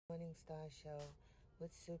Morning Star Show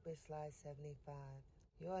with Super Sly 75.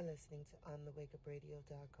 You're listening to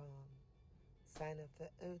OnTheWakeUpRadio.com. Sign up for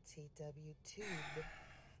OTWTube.com,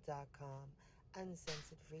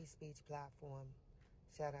 uncensored free speech platform.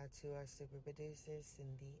 Shout out to our super producer,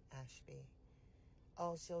 Cindy Ashby.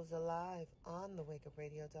 All shows are live on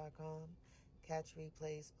TheWakeUpRadio.com. Catch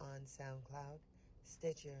replays on SoundCloud,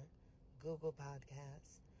 Stitcher, Google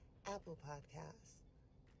Podcasts, Apple Podcasts,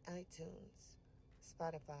 iTunes,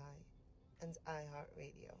 Spotify, and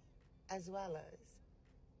iHeartRadio, as well as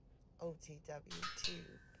OTWTube.com.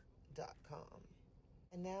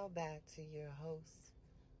 And now back to your host,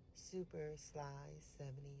 Super Sly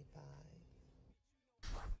 75.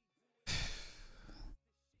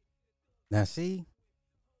 Now, see,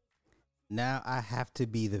 now I have to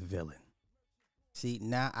be the villain. See,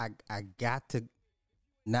 now I got to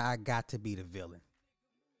be the villain.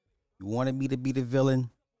 You wanted me to be the villain.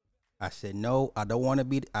 I said no. I don't want to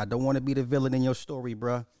be the villain in your story,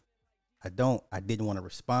 bruh. I don't. I didn't want a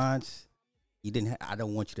response. You didn't. I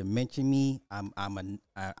don't want you to mention me. I'm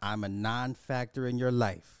a non-factor in your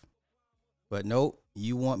life. But nope.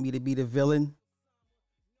 You want me to be the villain,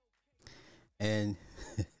 and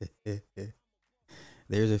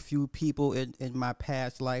there's a few people in my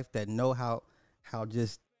past life that know how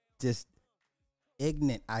just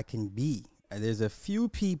ignorant I can be. And there's a few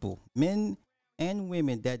people, men and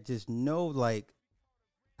women, that just know, like,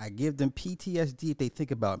 I give them PTSD if they think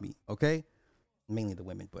about me. Okay, mainly the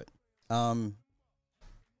women, but um,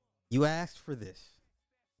 you asked for this.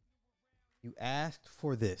 You asked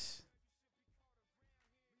for this.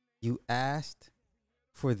 You asked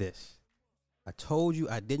for this. I told you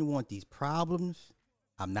I didn't want these problems.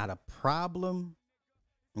 I'm not a problem.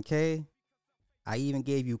 Okay. I even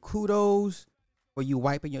gave you kudos for you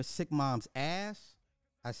wiping your sick mom's ass.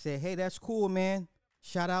 I said, hey, that's cool, man.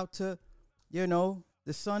 Shout out to, the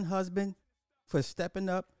son husband for stepping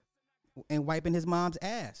up and wiping his mom's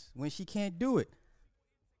ass when she can't do it.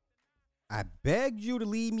 I begged you to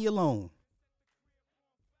leave me alone.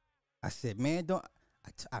 I said, man, don't.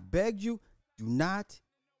 I begged you, do not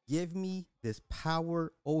give me this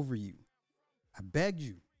power over you. I begged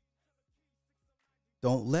you.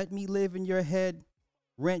 Don't let me live in your head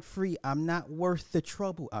rent free. I'm not worth the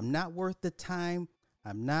trouble. I'm not worth the time.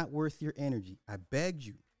 I'm not worth your energy. I begged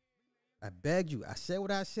you. I begged you. I said what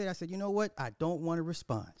I said. I said, you know what? I don't want a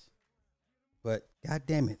response. But God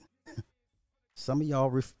damn it. Some of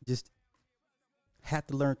y'all just have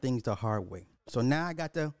to learn things the hard way. So now I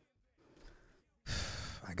got to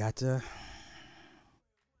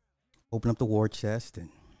open up the war chest and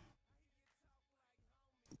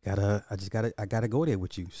I gotta go there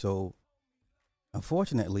with you. So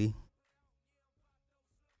unfortunately,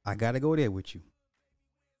 I gotta go there with you.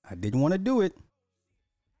 I didn't want to do it,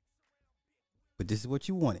 but this is what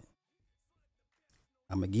you wanted.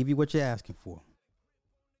 I'm gonna give you what you're asking for.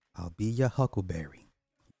 I'll be your Huckleberry.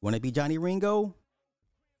 Want to be Johnny Ringo?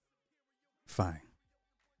 Fine.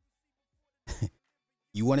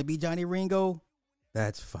 You want to be Johnny Ringo?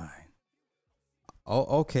 That's fine.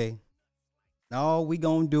 Oh, okay. No, we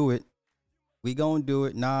gonna do it. We gonna do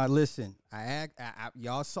it. Nah, listen.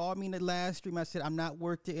 Y'all saw me in the last stream. I said I'm not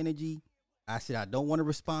worth the energy. I said I don't want a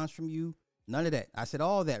response from you. None of that. I said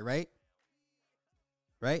all that, right?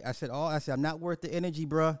 Right? I said I'm not worth the energy,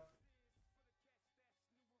 bruh.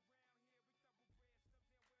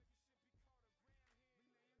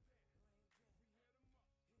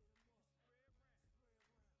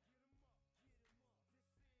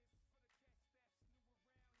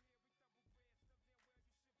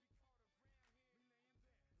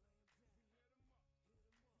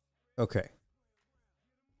 Okay.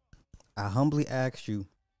 I humbly ask you,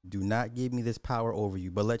 do not give me this power over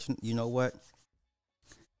you. But you know what?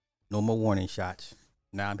 No more warning shots.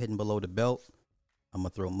 Now I'm hitting below the belt. I'm gonna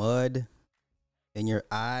throw mud in your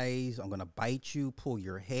eyes. I'm gonna bite you, pull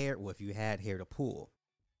your hair. Well, if you had hair to pull,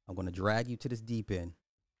 I'm gonna drag you to this deep end.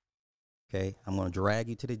 Okay, I'm gonna drag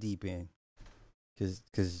you to the deep end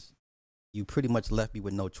because you pretty much left me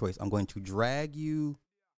with no choice. I'm going to drag you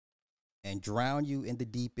and drown you in the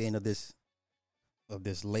deep end of this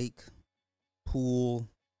lake, pool,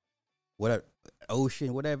 whatever,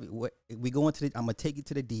 ocean, whatever. What we go into I'm gonna take you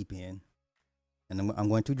to the deep end, and I'm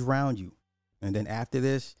going to drown you. And then after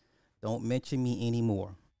this, don't mention me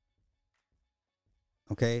anymore.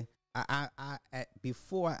 Okay?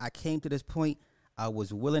 Before I came to this point, I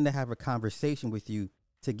was willing to have a conversation with you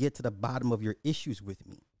to get to the bottom of your issues with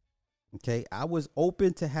me. Okay? I was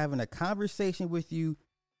open to having a conversation with you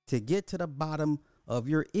to get to the bottom of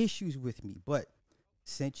your issues with me. But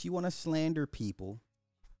since you want to slander people,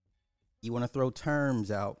 you want to throw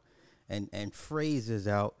terms out, and phrases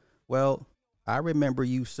out. Well, I remember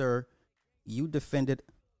you, sir. You defended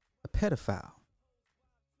a pedophile.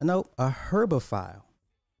 No, a herbophile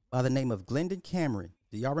by the name of Glendon Cameron.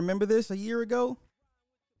 Do y'all remember this a year ago?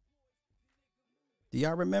 Do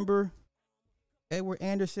y'all remember Edward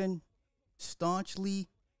Anderson staunchly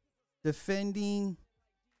defending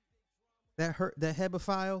that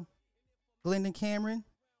herbophile, Glendon Cameron?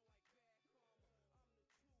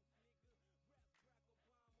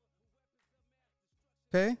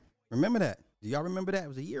 Okay, remember that. Do y'all remember that? It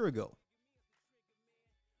was a year ago.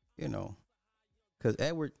 You know, because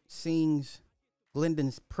Edward sings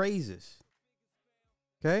Glendon's praises.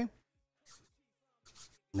 Okay?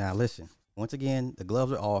 Now listen, once again, the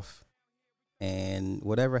gloves are off, and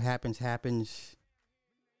whatever happens, happens.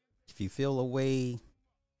 If you feel a way,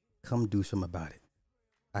 come do something about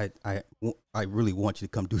it. I really want you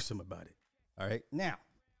to come do something about it. All right? Now,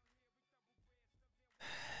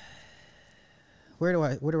 where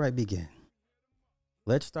do I begin?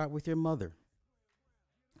 Let's start with your mother,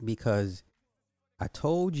 because I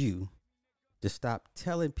told you to stop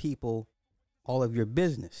telling people all of your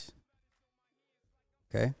business.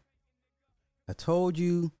 Okay? I told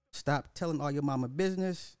you stop telling all your mama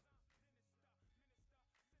business.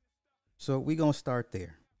 So we're going to start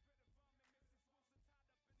there.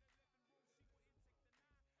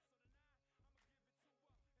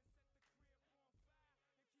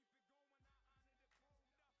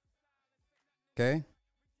 Okay?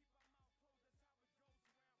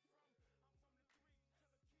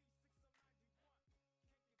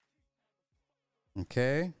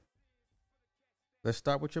 Okay? Let's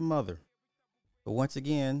start with your mother. But once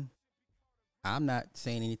again, I'm not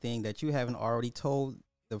saying anything that you haven't already told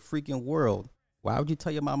the freaking world. Why would you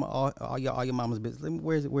tell your mama all your mama's business?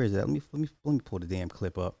 Where is it? Let me pull the damn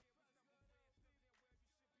clip up.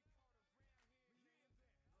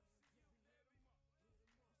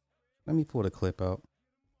 Let me pull the clip out.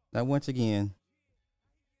 Now, once again,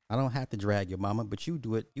 I don't have to drag your mama, but you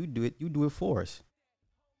do it. You do it for us.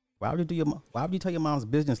 Why would you tell your mom's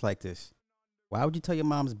business like this? Why would you tell your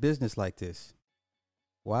mom's business like this?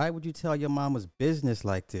 Why would you tell your mama's business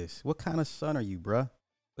like this? What kind of son are you, bruh?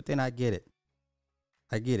 But then I get it.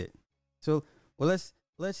 So, well,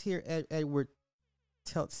 let's hear Edward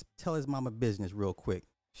tell his mama business real quick,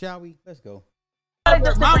 shall we? Let's go. My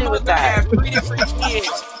mother has 3 different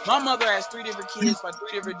kids. My mother has 3 different kids by 3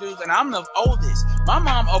 different dudes, and I'm the oldest. My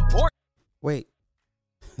mom aborted. Wait.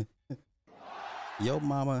 Your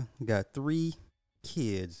mama got 3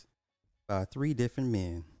 kids by 3 different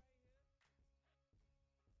men.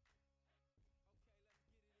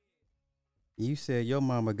 You said your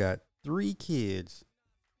mama got 3 kids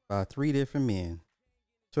by 3 different men.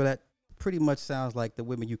 So that pretty much sounds like the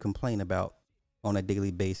women you complain about on a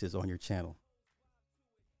daily basis on your channel.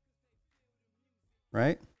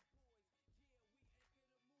 Right?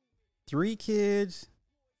 3 kids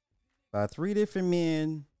by 3 different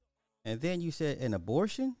men. And then you said an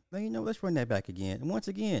abortion? Now, you know, let's run that back again. And once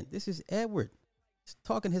again, this is Edward. He's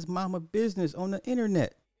talking his mama business on the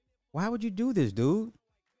internet. Why would you do this, dude?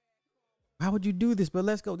 Why would you do this? But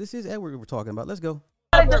let's go. This is Edward we're talking about. Let's go.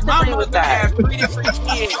 My mother has 3 different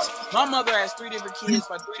kids. My mother has 3 different kids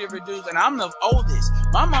by 3 different dudes, and I'm the oldest.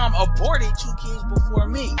 My mom aborted 2 kids before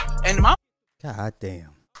me. And my God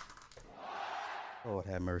damn. Lord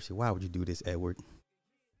have mercy. Why would you do this, Edward?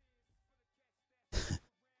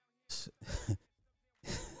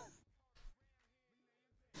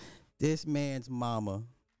 This man's mama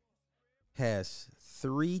has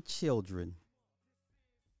 3 children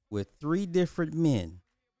with 3 different men.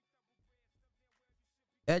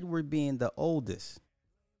 Edward being the oldest.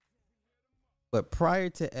 But prior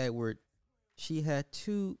to Edward, she had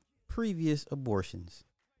 2 previous abortions.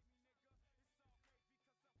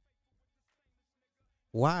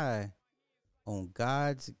 Why on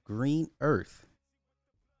God's green earth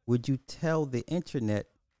would you tell the internet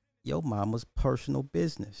your mama's personal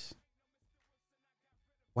business?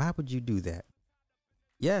 Why would you do that?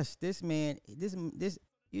 Yes, this man,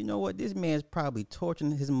 you know what? This man's probably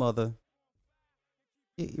torturing his mother.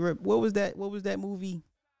 What was that movie?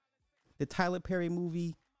 The Tyler Perry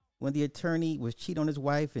movie when the attorney was cheating on his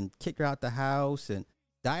wife and kicked her out the house, and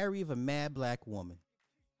Diary of a Mad Black Woman.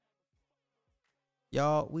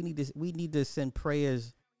 Y'all, we need to send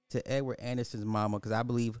prayers to Edward Anderson's mama, because I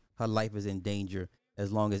believe her life is in danger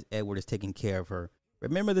as long as Edward is taking care of her.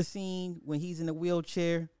 Remember the scene when he's in a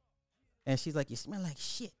wheelchair and she's like, "You smell like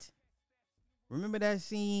shit." Remember that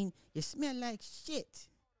scene? "You smell like shit.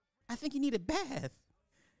 I think you need a bath."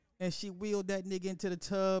 And she wheeled that nigga into the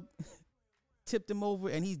tub, tipped him over,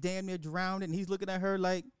 and he's damn near drowned. And he's looking at her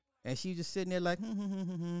like, and she's just sitting there like,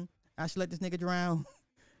 I I should let this nigga drown.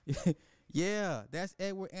 Yeah, that's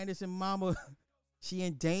Edward Anderson mama. She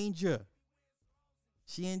in danger.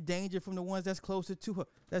 She in danger from the ones that's closer to her.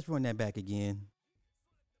 Let's run that back again.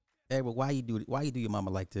 Edward, why you do your mama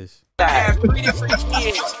like this? I have 3 different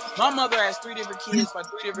kids. My mother has 3 different kids by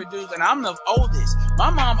 3 different dudes, and I'm the oldest. My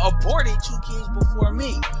mom aborted 2 kids before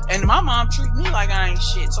me, and my mom treat me like I ain't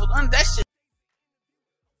shit. So that shit.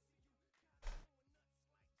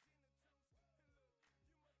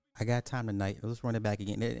 I got time tonight. Let's run it back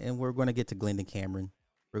again, and we're gonna get to Glendon Cameron.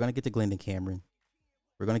 We're gonna get to Glendon Cameron.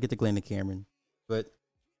 But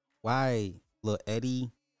why, Lil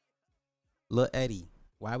Eddie?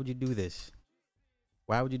 Why would you do this?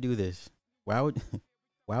 Why would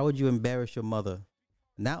you embarrass your mother?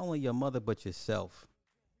 Not only your mother, but yourself.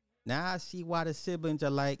 Now I see why the siblings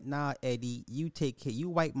are like, nah, Eddie, you take care. You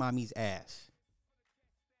wipe mommy's ass.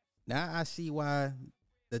 Now I see why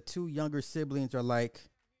the 2 younger siblings are like,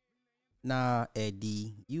 nah,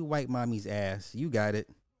 Eddie, you wipe mommy's ass. You got it.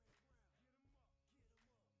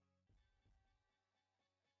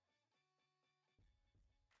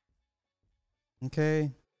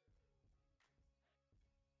 Okay.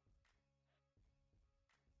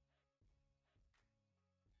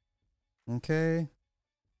 Okay.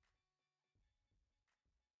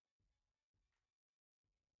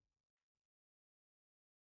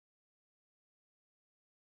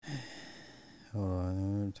 Hold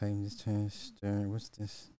on. Time this test. What's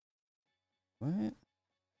this? What?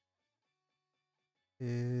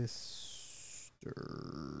 Disturbing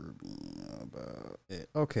about it.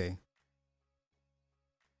 Okay.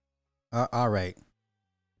 All right.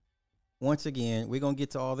 Once again, we're going to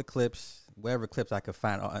get to all the clips, whatever clips I could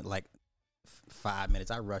find, like 5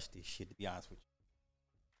 minutes. I rushed this shit, to be honest with you.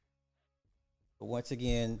 But once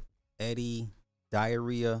again, Eddie,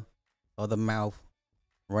 diarrhea of the mouth,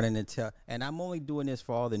 running into, and I'm only doing this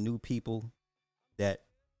for all the new people that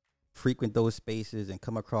frequent those spaces and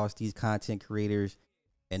come across these content creators,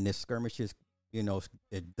 and the skirmishes, you know,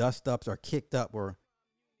 the dust ups are kicked up, or,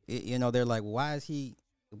 you know, they're like,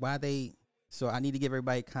 so I need to give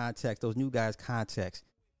everybody context, those new guys context.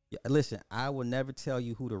 Listen, I will never tell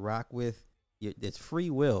you who to rock with. It's free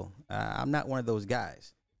will. I'm not one of those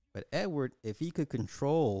guys. But Edward, if he could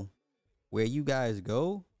control where you guys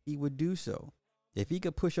go, he would do so. If he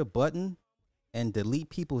could push a button and delete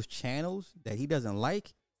people's channels that he doesn't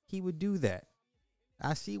like, he would do that.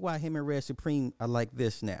 I see why him and Red Supreme are like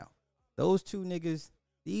this now. These two niggas,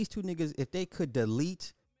 if they could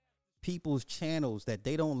delete people's channels that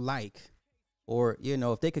they don't like, or, you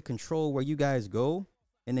know, if they could control where you guys go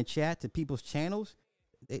in the chat to people's channels,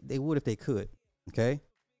 they would if they could. Okay?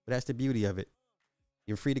 But that's the beauty of it.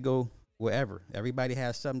 You're free to go wherever. Everybody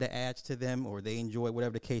has something that adds to them, or they enjoy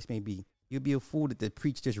whatever the case may be. You'd be a fool to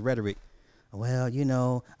preach this rhetoric. Well, you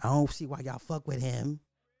know, I don't see why y'all fuck with him.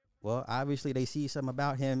 Well, obviously they see something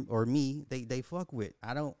about him or me they fuck with.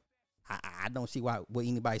 I don't see what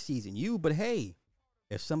anybody sees in you, but hey,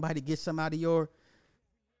 if somebody gets some out of your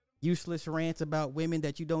useless rants about women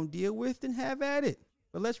that you don't deal with, then have at it.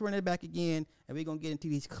 But let's run it back again, and we're gonna get into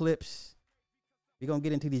these clips. Because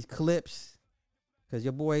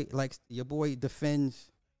your boy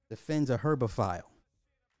defends a herbophile.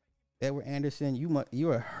 Edward Anderson,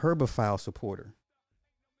 you're a herbophile supporter.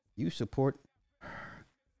 You support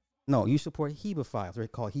hebophiles. They're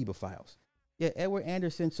called hebophiles. Yeah, Edward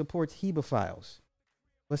Anderson supports hebophiles.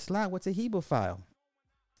 But Sly, what's a hebophile?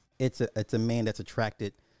 It's a man that's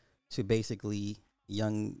attracted to basically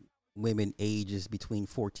young women ages between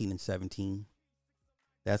 14 and 17.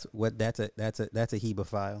 That's a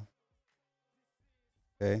hebophile.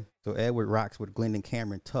 Okay, so Edward rocks with Glendon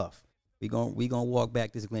Cameron tough. We gonna walk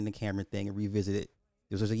back this Glendon Cameron thing and revisit it.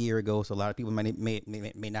 This was a year ago, so a lot of people may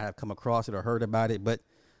not have come across it or heard about it. But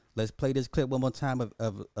let's play this clip one more time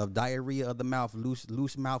of diarrhea of the mouth,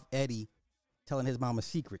 loose mouth Eddie telling his mama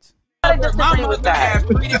secrets. My mother has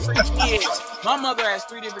 3 different kids. My mother has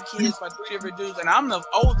 3 different kids by 3 different dudes, and I'm the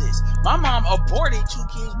oldest. My mom aborted 2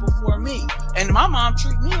 kids before me, and my mom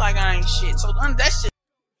treat me like I ain't shit. So that shit.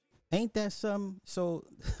 Ain't that something? So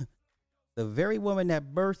the very woman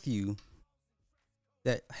that birthed you,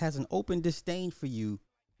 that has an open disdain for you,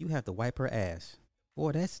 you have to wipe her ass.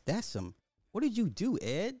 Boy, that's some. What did you do,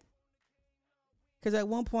 Ed? Because at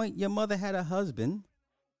one point your mother had a husband,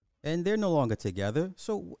 and they're no longer together.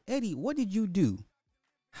 So Eddie, what did you do?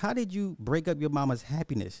 How did you break up your mama's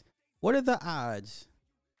happiness? What are the odds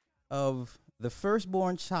of the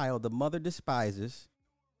firstborn child the mother despises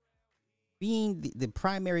being the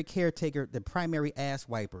primary caretaker, the primary ass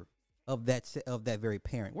wiper of that very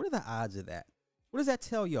parent? What are the odds of that? What does that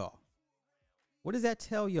tell y'all?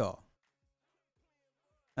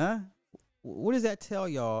 Huh? What does that tell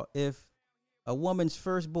y'all if a woman's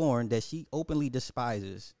firstborn that she openly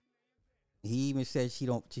despises, he even said she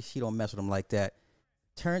don't mess with him like that,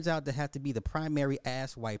 turns out to have to be the primary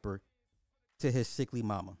ass wiper to his sickly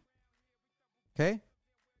mama? Okay?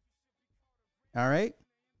 All right?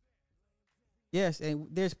 Yes, and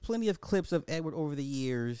there's plenty of clips of Edward over the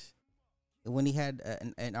years when he had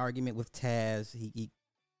an argument with Taz. He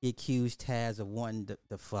accused Taz of wanting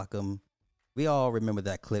to fuck him. We all remember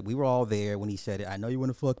that clip. We were all there when he said it. I know you want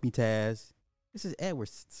to fuck me, Taz. This is Edward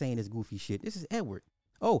saying this goofy shit. This is Edward.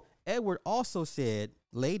 Oh, Edward also said,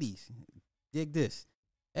 ladies, dig this.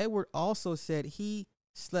 Edward also said he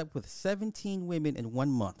slept with 17 women in 1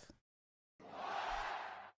 month.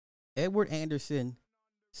 Edward Anderson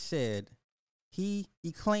said he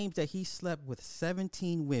claims that he slept with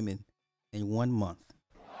 17 women in 1 month.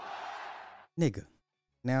 Nigga.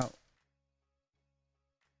 Now,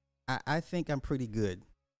 I think I'm pretty good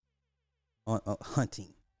on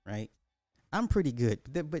hunting, right? I'm pretty good.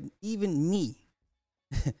 But even me,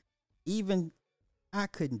 even I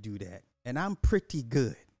couldn't do that. And I'm pretty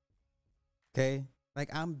good. Okay?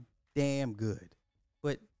 Like, I'm damn good.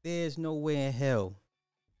 But there's no way in hell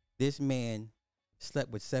this man slept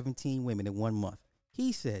with 17 women in 1 month.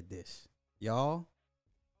 He said this. Y'all,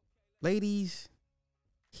 ladies,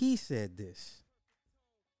 he said this.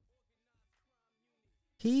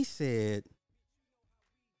 He said,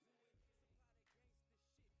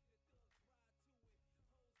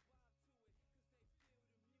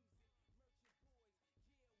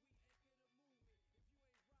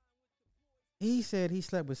 he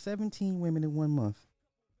slept with 17 women in 1 month.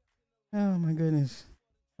 Oh my goodness.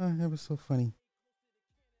 Oh, that was so funny.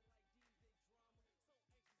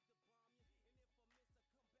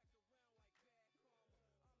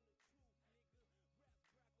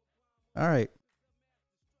 All right.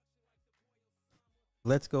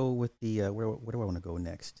 Let's go with the where do I want to go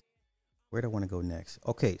next? Where do I want to go next?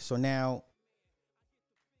 Okay, so now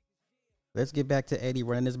let's get back to Eddie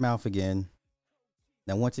running his mouth again.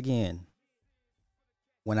 Now, once again,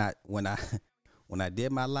 when I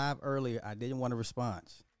did my live earlier, I didn't want a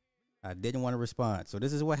response. So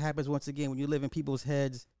this is what happens once again when you live in people's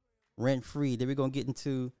heads rent free. Then we're gonna get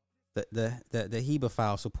into the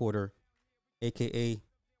Hebephile supporter, aka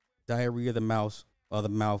Diarrhea of the Mouse or the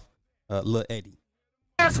Mouth, Lil Eddie.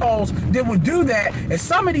 Assholes that would do that, and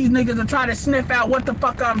some of these niggas will try to sniff out what the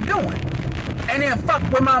fuck I'm doing and then fuck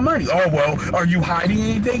with my money. Oh, well, are you hiding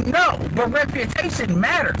anything? No, but reputation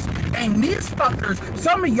matters. And these fuckers,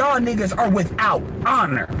 some of y'all niggas are without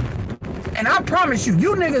honor. And I promise you,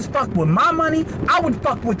 you niggas fuck with my money, I would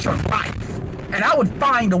fuck with your life. And I would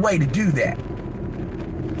find a way to do that.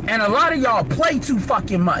 And a lot of y'all play too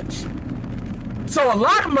fucking much. So a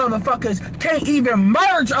lot of motherfuckers can't even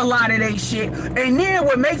merge a lot of they shit. And then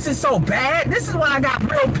what makes it so bad, this is why I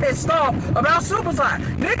got real pissed off about Super Sly.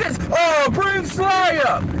 Niggas, bring Sly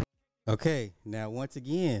up. Okay, now once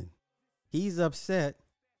again, he's upset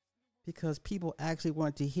because people actually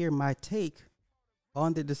wanted to hear my take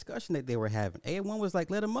on the discussion that they were having. A1 was like,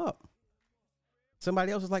 let him up.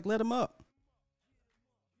 Somebody else was like, let him up.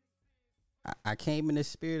 I came in the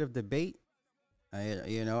spirit of debate.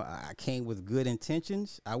 I came with good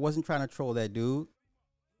intentions. I wasn't trying to troll that dude.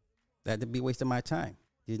 That'd be wasting my time.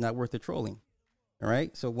 He's not worth the trolling. All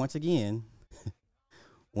right. So once again,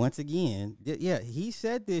 yeah, he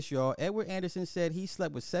said this, y'all. Edward Anderson said he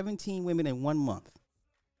slept with 17 women in 1 month.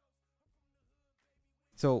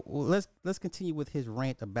 So let's continue with his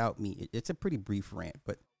rant about me. It's a pretty brief rant,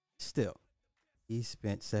 but still, he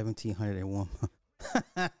spent 1,700 in 1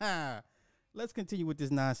 month. Let's continue with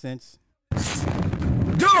this nonsense.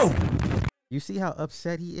 Dude, you see how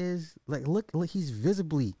upset he is? Like, look, he's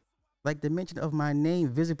visibly, like, the mention of my name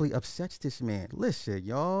visibly upsets this man. Listen,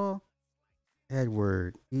 y'all,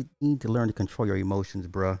 Edward, you need to learn to control your emotions,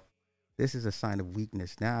 bruh. This is a sign of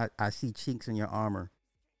weakness. Now I see chinks in your armor.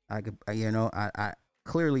 I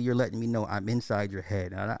clearly you're letting me know I'm inside your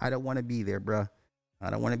head. I don't want to be there, bruh.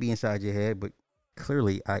 I don't want to be inside your head, but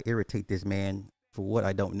clearly I irritate this man for what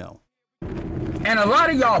I don't know. and a lot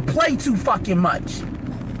of y'all play too fucking much.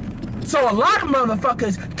 So a lot of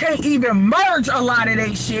motherfuckers can't even merge a lot of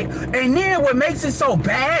they shit. And then what makes it so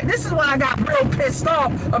bad, this is why I got real pissed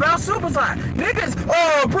off about Super Sly.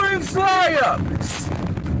 Niggas, bring Sly up.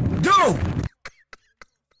 Dude.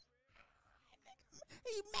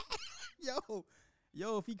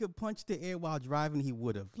 Yo, if he could punch the air while driving, he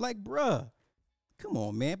would have. Like, bruh, come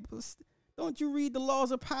on, man. Don't you read the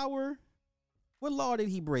laws of power? What law did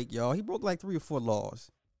he break, y'all? He broke like 3 or 4 laws.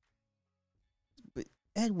 But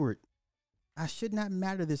Edward, I should not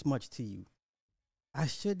matter this much to you. I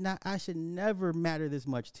should never matter this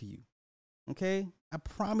much to you. Okay? I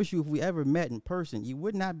promise you, if we ever met in person, you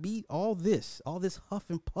would not be all this huff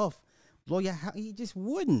and puff. Blow your house. You just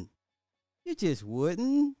wouldn't. You just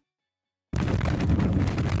wouldn't.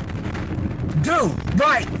 Dude,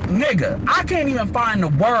 like, nigga, I can't even find the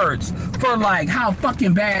words for, like, how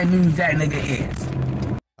fucking bad news that nigga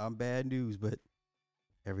is. I'm bad news, but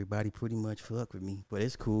everybody pretty much fuck with me. But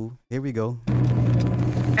it's cool. Here we go.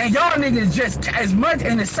 And y'all niggas just as much,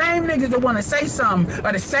 and the same niggas that want to say something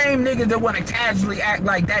are the same niggas that want to casually act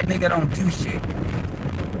like that nigga don't do shit.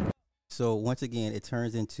 So once again, it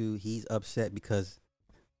turns into he's upset because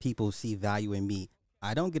people see value in me.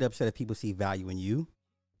 I don't get upset if people see value in you.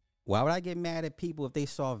 Why would I get mad at people if they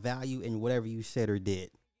saw value in whatever you said or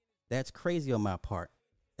did? That's crazy on my part.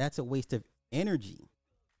 That's a waste of energy.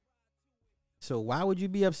 So why would you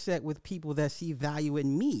be upset with people that see value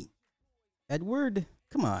in me? Edward,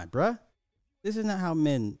 come on, bruh. This is not how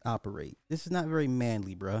men operate. This is not very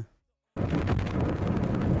manly, bruh.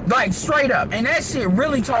 Like, straight up. And that shit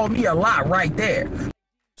really told me a lot right there.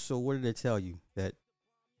 So what did it tell you? That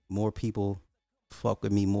more people fuck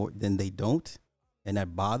with me more than they don't? And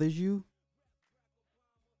that bothers you?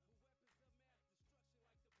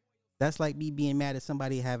 That's like me being mad at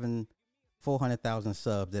somebody having 400,000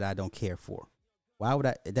 subs that I don't care for. Why would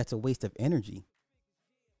I? That's a waste of energy.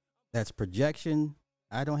 That's projection.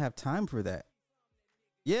 I don't have time for that.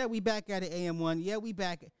 Yeah, we back at it, AM1. Yeah, we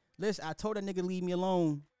back. Listen, I told that nigga leave me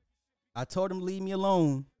alone. I told him to leave me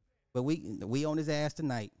alone. But we on his ass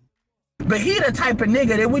tonight. But he the type of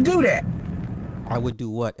nigga that would do that. I would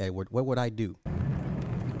do what, Edward? What would I do?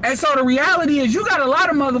 And so the reality is you got a lot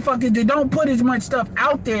of motherfuckers that don't put as much stuff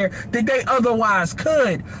out there that they otherwise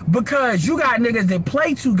could because you got niggas that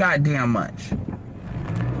play too goddamn much.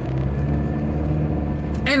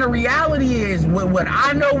 And the reality is, with what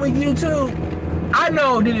I know with YouTube, I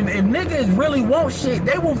know that if niggas really want shit,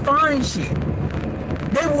 they will find shit.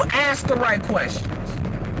 They will ask the right questions.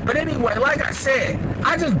 But anyway, like I said,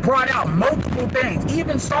 I just brought out multiple things,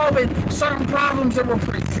 even solving certain problems that were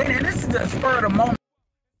presented. This is the spur of the moment.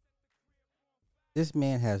 This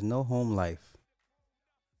man has no home life.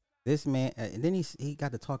 This man, and then he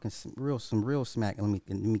got to talking some real smack. Let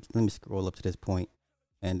me scroll up to this point,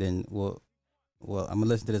 and then well, I'm gonna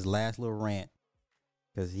listen to this last little rant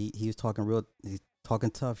because he was talking he's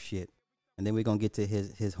talking tough shit, and then we're gonna get to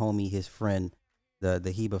his homie, his friend, the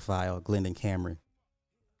Hebephile, Glendon Cameron.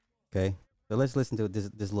 Okay, so let's listen to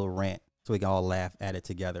this little rant so we can all laugh at it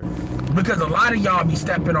together. Because a lot of y'all be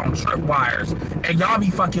stepping on tripwires and y'all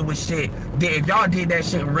be fucking with shit that if y'all did that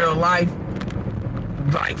shit in real life,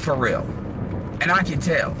 like for real. And I can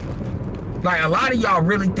tell. Like a lot of y'all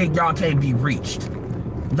really think y'all can't be reached.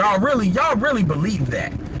 Y'all really believe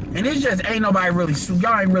that. And it's just ain't nobody really,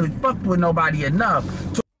 y'all ain't really fucked with nobody enough.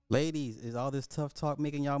 Ladies, is all this tough talk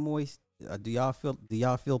making y'all moist? Do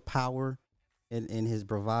y'all feel power in his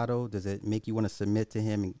bravado? Does it make you want to submit to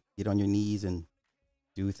him and get on your knees and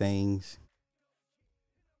do things?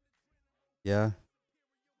 Yeah.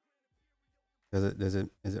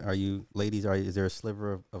 Are you ladies? Is there a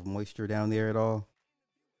sliver of moisture down there at all?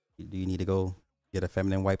 Do you need to go get a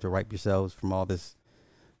feminine wipe to wipe yourselves from all this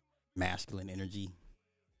masculine energy?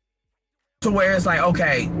 To where it's like,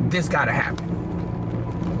 okay, this gotta happen.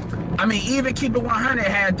 I mean, even Keep It 100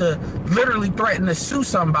 had to literally threaten to sue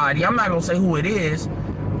somebody. I'm not gonna say who it is,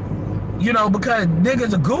 you know, because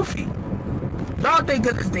niggas are goofy. Y'all think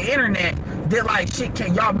that it's the internet that like shit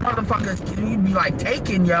can y'all motherfuckers can you be like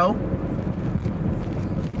taking, yo.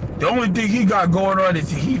 The only thing he got going on is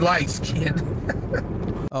he light skinned.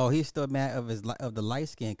 Oh, he's still mad of the light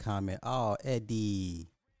skin comment. Oh, Eddie,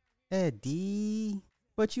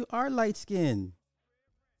 but you are light skinned.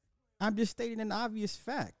 I'm just stating an obvious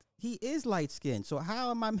fact. He is light skinned. So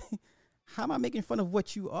how am I making fun of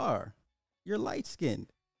what you are? You're light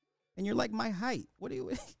skinned, and you're like my height. What are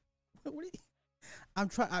you?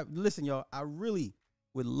 Listen, y'all. I really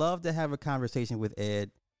would love to have a conversation with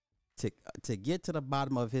Ed to get to the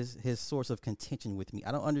bottom of his source of contention with me.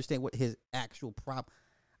 I don't understand what his actual problem.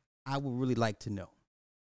 I would really like to know,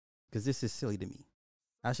 because this is silly to me.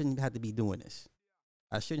 I shouldn't have to be doing this.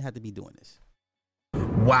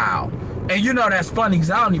 Wow. And you know that's funny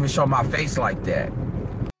because I don't even show my face like that.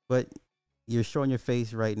 But you're showing your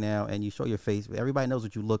face right now, and you show your face. Everybody knows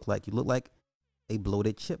what you look like. You look like a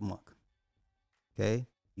bloated chipmunk. Okay?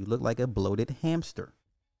 You look like a bloated hamster.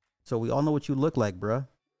 So we all know what you look like, bruh.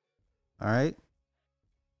 All right?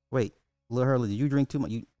 Wait, Lil Hurley, did you drink too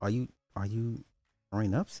much? Are you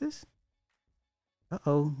throwing up, sis?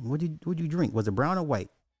 Uh-oh. What'd you drink? Was it brown or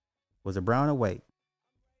white?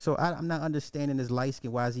 So I'm not understanding this light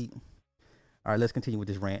skin. Why is he? All right, let's continue with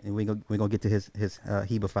this rant, and we're gonna get to his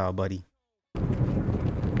Hebephile buddy.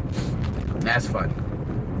 That's funny.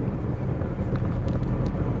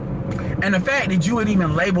 And the fact that you would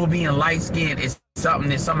even label being light skinned is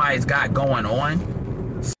something that somebody's got going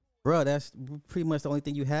on. Bro, that's pretty much the only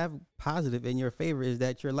thing you have positive in your favor is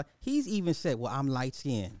that you're like. He's even said, "Well, I'm light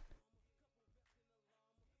skinned."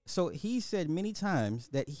 So he said many times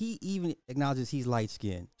that he even acknowledges he's light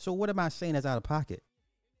skinned. So what am I saying that's out of pocket?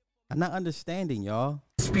 I'm not understanding, y'all.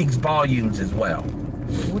 It speaks volumes as well.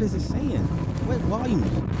 What is it saying? What volumes?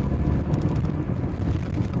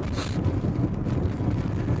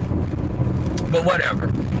 But whatever.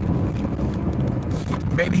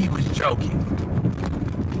 Maybe he was joking.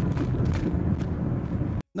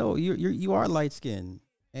 No, you are light skinned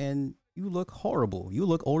and you look horrible. You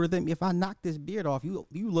look older than me. If I knock this beard off, you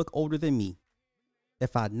look older than me.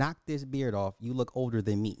 If I knock this beard off, you look older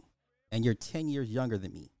than me. And you're 10 years younger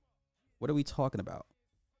than me. What are we talking about?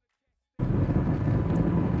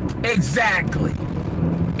 Exactly.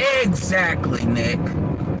 Exactly, Nick.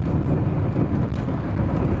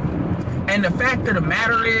 And the fact of the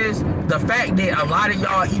matter is, the fact that a lot of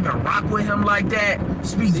y'all even rock with him like that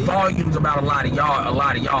speaks volumes about a lot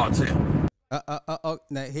of y'all too.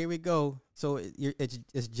 Now here we go. So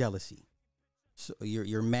it's jealousy. So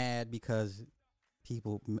you're mad because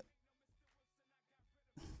people.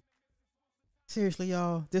 Seriously,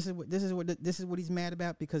 y'all, this is what he's mad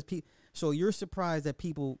about because so you're surprised that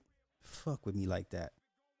people fuck with me like that.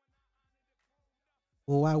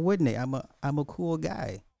 Well, why wouldn't they? I'm a cool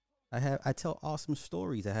guy. I tell awesome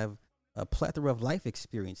stories. I have a plethora of life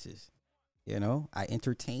experiences. You know, I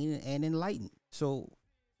entertain and enlighten. So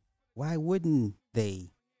why wouldn't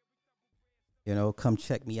they, you know, come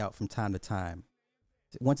check me out from time to time?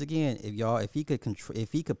 Once again, if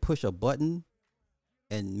he could push a button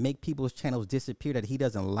and make people's channels disappear that he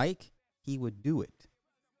doesn't like, he would do it.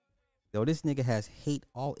 Though this nigga has hate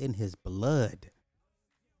all in his blood.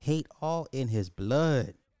 Hate all in his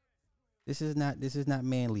blood. This is not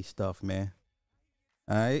manly stuff, man.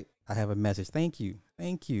 All right, I have a message. Thank you.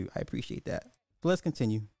 I appreciate that. But let's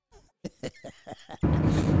continue.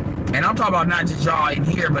 And I'm talking about not just y'all in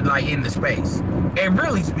here, but like in the space. It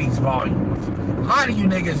really speaks volumes. A lot of you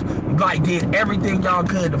niggas like did everything y'all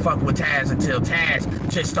could to fuck with Taz until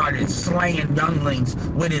Taz just started slaying younglings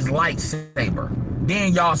with his lightsaber.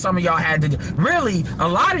 Then some of y'all had to really, a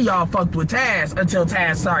lot of y'all fucked with Taz until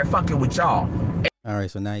Taz started fucking with y'all. All right,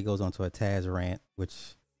 so now he goes on to a Taz rant,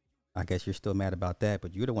 which I guess you're still mad about that,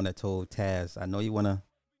 but you're the one that told Taz, I know you want to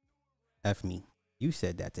F me. You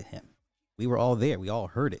said that to him. We were all there. We all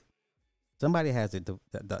heard it. Somebody has the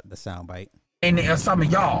sound bite. And some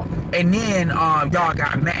of y'all. And then y'all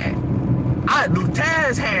got mad.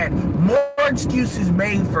 Taz had more excuses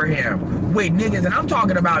made for him with niggas, and I'm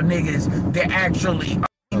talking about niggas that actually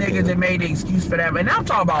niggas that made an excuse for them. And I'm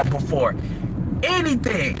talking about before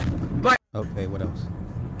anything. Like, okay, what else?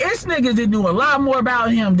 It's niggas that knew a lot more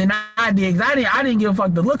about him than I did. Cause I didn't give a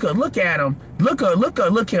fuck to look at him,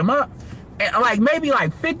 look him up. And like maybe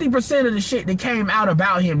like 50% of the shit that came out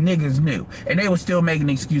about him niggas knew, and they were still making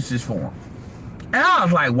excuses for him. And I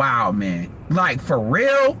was like, wow, man, like for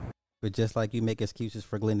real. But just like you make excuses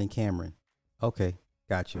for Glendon Cameron. Okay,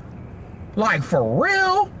 got you. Like for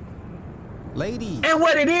real, ladies. And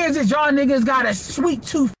what it is y'all niggas got a sweet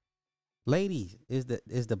tooth. Ladies, is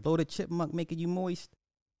the bloated chipmunk making you moist?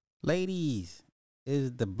 Ladies,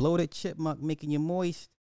 is the bloated chipmunk making you moist?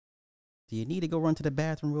 Do you need to go run to the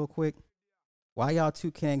bathroom real quick? Why y'all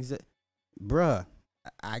two can't bruh,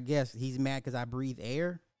 I guess he's mad because I breathe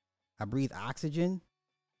air. I breathe oxygen.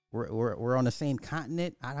 We're on the same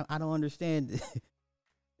continent. I don't understand.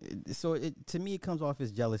 So to me it comes off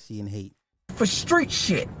as jealousy and hate. For street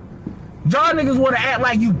shit. Y'all niggas want to act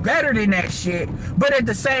like you better than that shit, but at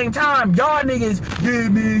the same time, y'all niggas, yeah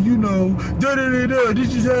man, you know,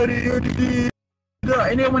 this is how they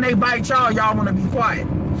and then when they bite y'all want to be quiet.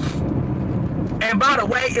 And by the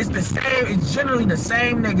way, it's generally the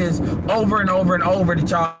same niggas over and over and over that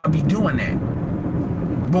y'all be doing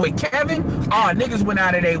that. But with Kevin, niggas went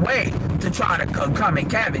out of their way to try to come at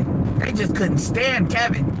Kevin. They just couldn't stand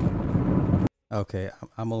Kevin. Okay,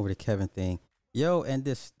 I'm over the Kevin thing. Yo, and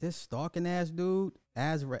this stalking ass dude,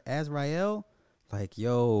 Azrael, like,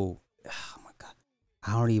 yo, oh my God.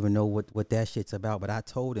 I don't even know what that shit's about, but I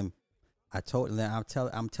told him, I'm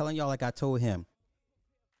telling y'all like I told him.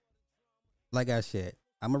 Like I said,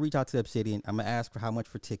 I'm gonna reach out to Obsidian. I'm gonna ask for how much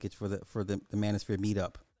for tickets for the Manosphere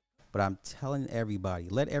meetup. But I'm telling everybody,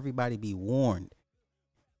 let everybody be warned.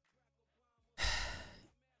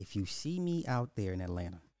 If you see me out there in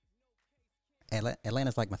Atlanta,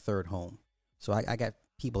 Atlanta's like my third home. So I got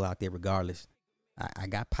people out there regardless. I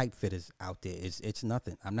got pipe fitters out there. It's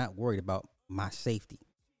nothing. I'm not worried about my safety.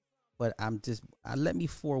 But let me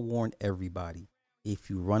forewarn everybody. If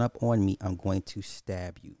you run up on me, I'm going to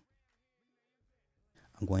stab you.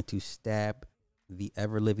 I'm going to stab the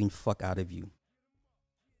ever-living fuck out of you.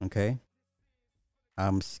 Okay?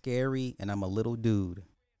 I'm scary and I'm a little dude.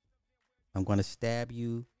 I'm going to stab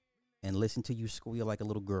you and listen to you squeal like a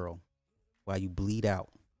little girl while you bleed out.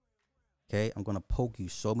 Okay? I'm going to poke you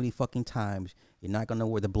so many fucking times, you're not going to know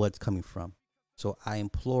where the blood's coming from. So I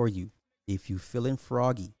implore you, if you feeling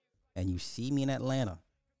froggy and you see me in Atlanta,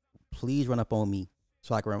 please run up on me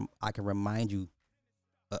so I can remind you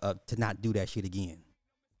to not do that shit again.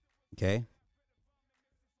 Okay?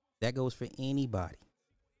 That goes for anybody.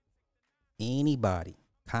 Anybody.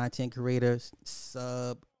 Content creators,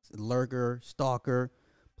 sub, lurker, stalker.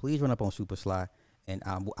 Please run up on Super Sly and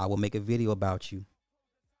I will make a video about you.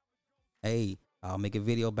 Hey, I'll make a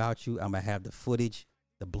video about you. I'm gonna have the footage,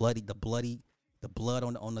 the blood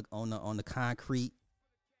on the concrete.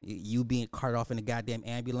 You being carted off in a goddamn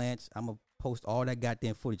ambulance. I'm gonna post all that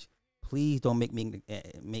goddamn footage. Please don't make me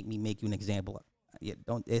make you an example. Yeah,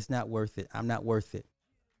 don't. It's not worth it. I'm not worth it.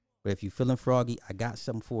 But if you feeling froggy, I got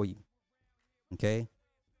something for you. Okay.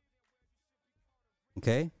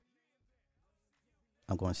 Okay.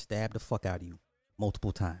 I'm gonna stab the fuck out of you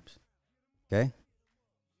multiple times. Okay.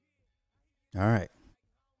 All right.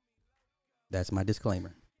 That's my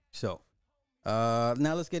disclaimer. So, now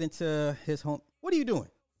let's get into his home. What are you doing?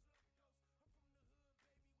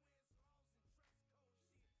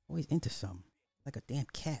 Always into something. Like a damn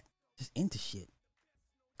cat. Just into shit.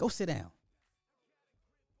 Go sit down.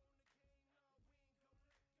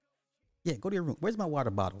 Yeah, go to your room. Where's my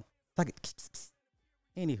water bottle? Like it.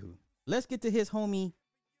 Anywho, let's get to his homie,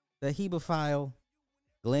 the Hebephile,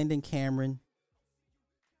 Glendon Cameron.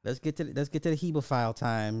 Let's get to the Hebephile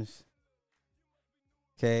times.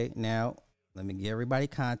 Okay, now let me give everybody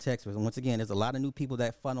context. Because once again, there's a lot of new people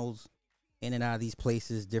that funnels in and out of these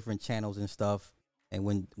places, different channels and stuff.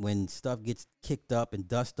 And when stuff gets kicked up and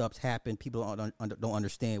dust ups happen, people don't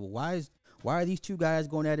understand. Well, why are these two guys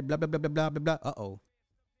going at it? Blah blah blah blah blah blah blah. Uh-oh,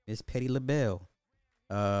 it's Petty LaBelle.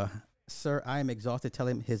 Sir, I am exhausted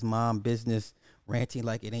telling his mom business, ranting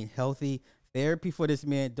like it ain't healthy. Therapy for this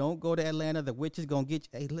man. Don't go to Atlanta. The witch is gonna get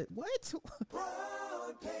you. Hey, what?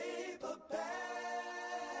 Brown paper bag.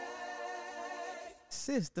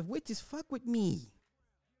 Sis, the witches fuck with me.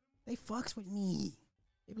 They fucks with me.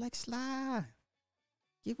 They be like, Sly,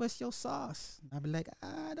 give us your sauce. I be like,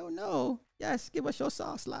 I don't know. Yes, give us your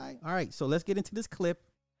sauce, Sly. All right, so let's get into this clip.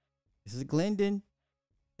 This is Glendon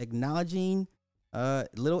acknowledging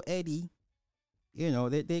little Eddie. You know,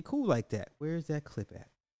 they cool like that. Where's that clip at?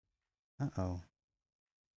 Uh-oh.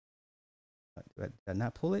 Did I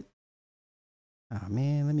not pull it? Oh,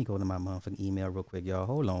 man. Let me go to my motherfucking email real quick, y'all.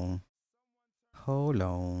 Hold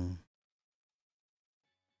on.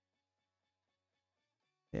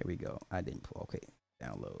 There we go. I didn't pull. Okay.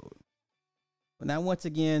 Download. But now, once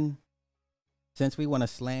again, since we want to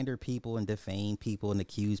slander people and defame people and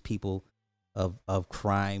accuse people of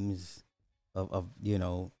crimes of you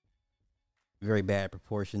know, very bad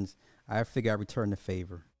proportions, I figure I return the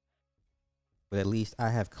favor. But at least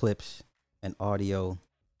I have clips and audio.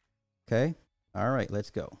 Okay? All right, let's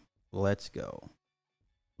go. Let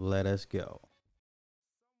us go.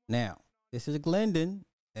 Now, this is Glendon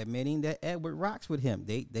admitting that Edward rocks with him.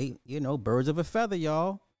 They, you know, birds of a feather,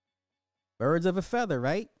 y'all. Birds of a feather,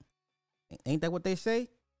 right? Ain't that what they say?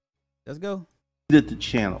 Let's go. Did the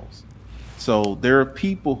channels. So there are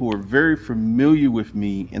people who are very familiar with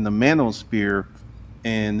me in the manosphere,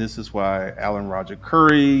 and this is why Alan Roger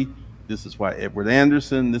Curry, this is why Edward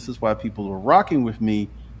Anderson, this is why people are rocking with me,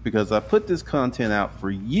 because I put this content out for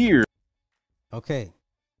years. Okay.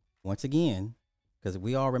 Once again, because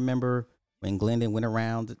we all remember when Glendon went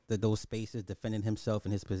around those spaces defending himself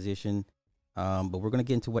and his position. But we're going to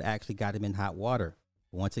get into what actually got him in hot water.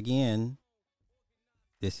 Once again,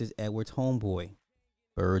 this is Edward's homeboy,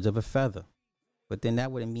 birds of a feather. But then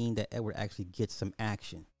that wouldn't mean that Edward actually gets some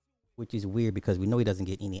action, which is weird because we know he doesn't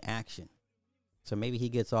get any action. So maybe he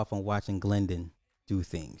gets off on watching Glendon do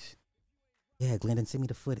things. Yeah, Glendon, send me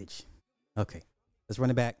the footage. Okay, let's run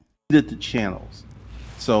it back. Did the channels.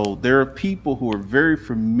 So there are people who are very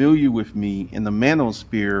familiar with me in the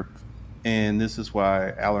manosphere, and this is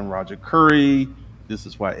why Alan Roger Curry, this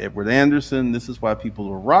is why Edward Anderson, this is why people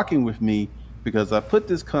are rocking with me, because I put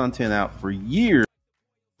this content out for years.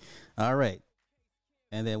 All right.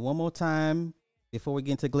 And then one more time before we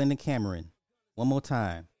get into Glendon Cameron. One more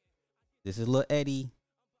time. This is Lil Eddie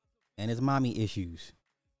and his mommy issues.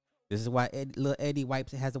 This is why Lil Eddie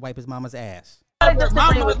has to wipe his mama's ass. My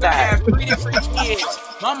mother has 3 different kids.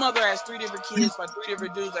 My mother has 3 different kids by 3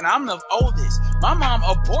 different dudes, and I'm the oldest. My mom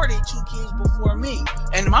aborted 2 kids before me,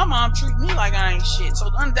 and my mom treat me like I ain't shit. So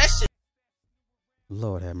that shit.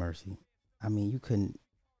 Lord have mercy. I mean, you couldn't.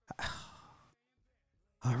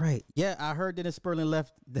 All right. Yeah, I heard Dennis Sperling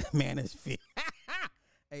left the manosphere.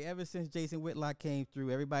 Hey, ever since Jason Whitlock came through,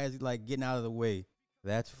 everybody's like getting out of the way.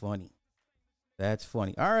 That's funny. That's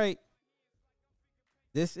funny. All right.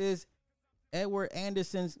 This is Edward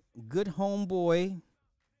Anderson's good homeboy,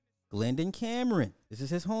 Glendon Cameron. This is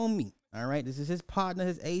his homie. All right. This is his partner,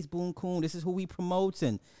 his ace Boone Coon. This is who he promotes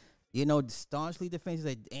and, you know, staunchly defends.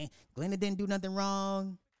 Like, Glendon didn't do nothing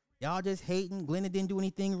wrong. Y'all just hating. Glendon didn't do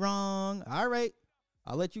anything wrong. All right.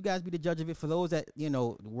 I'll let you guys be the judge of it. For those that, you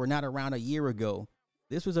know, were not around a year ago,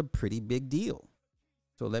 this was a pretty big deal.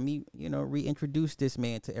 So let me, you know, reintroduce this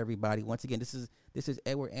man to everybody. Once again, this is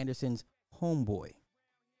Edward Anderson's homeboy.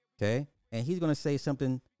 Okay? And he's going to say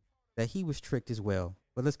something that he was tricked as well.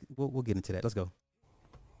 But we'll get into that. Let's go.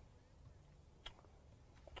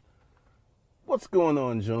 What's going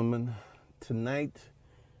on, gentlemen? Tonight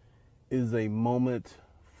is a moment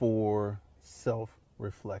for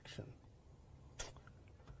self-reflection.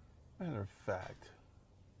 Matter of fact,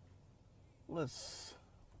 let's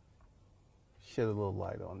shed a little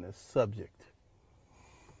light on this subject.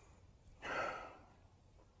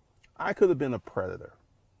 I could have been a predator.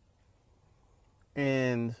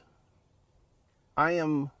 And I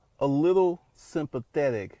am a little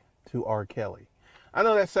sympathetic to R. Kelly. I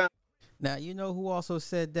know that sounds... Now, you know who also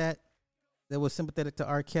said that was sympathetic to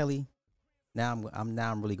R. Kelly? Now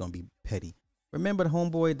I'm really going to be petty. Remember the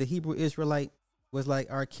homeboy, the Hebrew Israelite, was like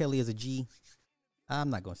R. Kelly is a G? I'm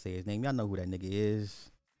not going to say his name. Y'all know who that nigga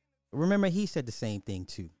is. Remember, he said the same thing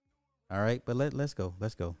too. All right, but let's go.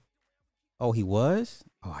 Let's go. Oh, he was?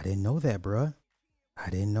 Oh, I didn't know that, bruh. I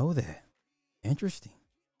didn't know that. Interesting.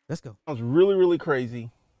 Let's go. Sounds really, really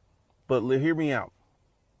crazy, but hear me out.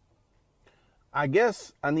 I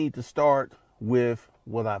guess I need to start with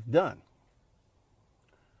what I've done.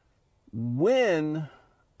 When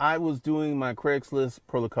I was doing my Craigslist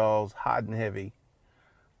protocols hot and heavy,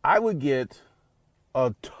 I would get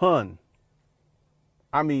a ton,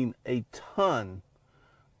 I mean a ton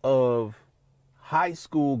of high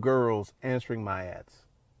school girls answering my ads.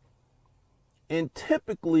 And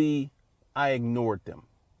typically I ignored them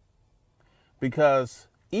because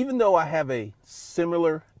even though I have a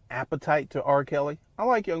similar appetite to R. Kelly, I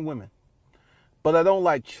like young women, but I don't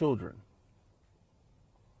like children.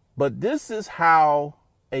 But this is how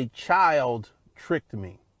a child tricked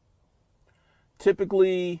me.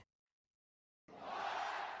 Typically.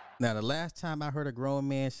 Now, the last time I heard a grown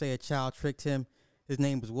man say a child tricked him, his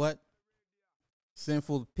name was what?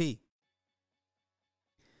 Sinful P.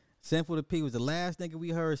 Sinful P was the last nigga we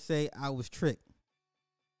heard say I was tricked.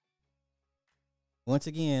 Once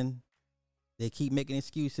again, they keep making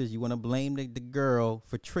excuses. You want to blame the girl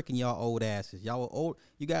for tricking y'all old asses. Y'all were old.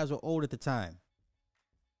 You guys were old at the time.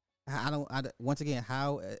 Once again,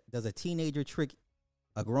 how does a teenager trick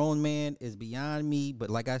a grown man is beyond me. But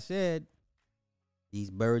like I said, these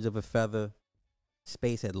birds of a feather,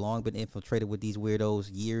 space had long been infiltrated with these weirdos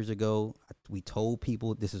years ago. We told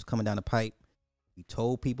people this is coming down the pipe. We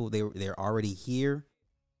told people they're already here.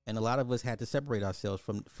 And a lot of us had to separate ourselves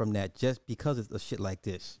from that just because of shit like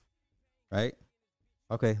this. Right?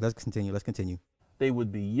 Okay, let's continue. They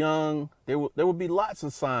would be young. There would be lots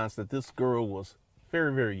of signs that this girl was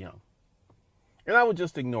very, very young. And I would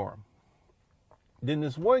just ignore them. Then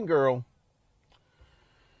this one girl,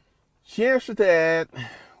 she answered the ad.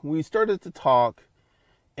 We started to talk,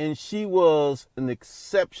 and she was an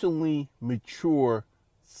exceptionally mature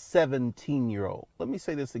 17-year-old. Let me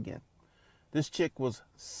say this again. This chick was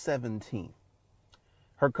 17.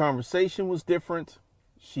 Her conversation was different.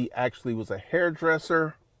 She actually was a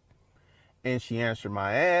hairdresser, and she answered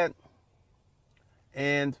my ad,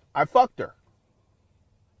 and I fucked her.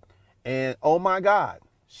 And oh my God,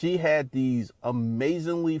 she had these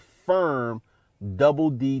amazingly firm double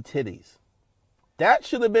D titties. That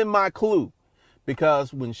should have been my clue,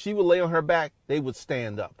 because when she would lay on her back, they would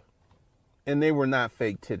stand up, and they were not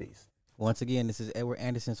fake titties. Once again, this is Edward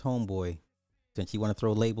Anderson's homeboy. Since you want to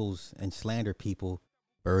throw labels and slander people,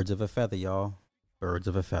 birds of a feather, y'all. Birds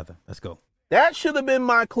of a feather. Let's go. That should have been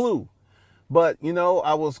my clue. But, you know,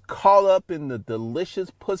 I was caught up in the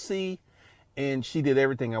delicious pussy, and she did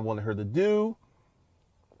everything I wanted her to do.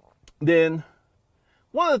 Then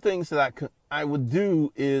one of the things that I would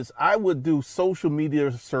do is I would do social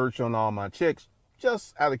media search on all my chicks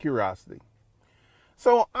just out of curiosity.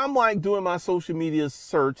 So I'm like doing my social media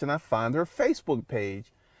search, and I find her Facebook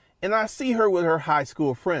page, and I see her with her high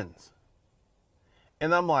school friends.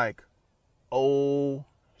 And I'm like, oh,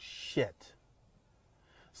 shit.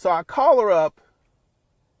 So I call her up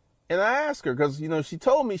and I ask her, because, she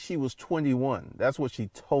told me she was 21. That's what she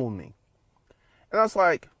told me. And I was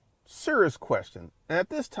like, serious question. And at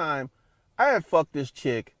this time, I had fucked this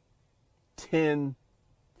chick 10,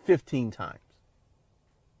 15 times.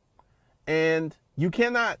 And you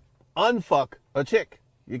cannot unfuck a chick.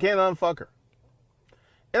 You can't unfuck her.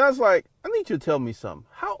 And I was like, I need you to tell me something.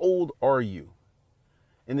 How old are you?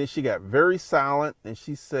 And then she got very silent and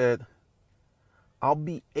she said, I'll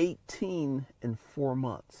be 18 in 4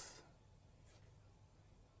 months.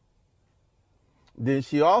 Then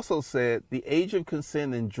she also said, the age of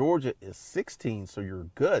consent in Georgia is 16, so you're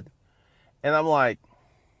good. And I'm like,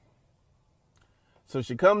 so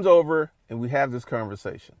she comes over and we have this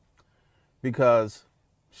conversation because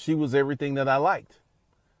she was everything that I liked.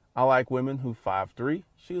 I like women who 5'3",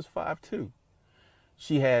 she was 5'2".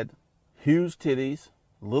 She had huge titties,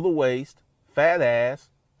 little waist, fat ass,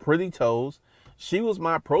 pretty toes. She was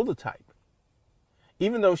my prototype,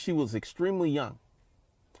 even though she was extremely young.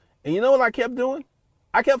 And you know what I kept doing?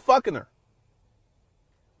 I kept fucking her.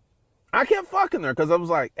 I kept fucking her because I was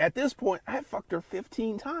like, at this point, I had fucked her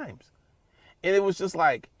 15 times. And it was just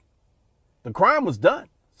like, the crime was done.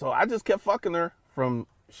 So I just kept fucking her from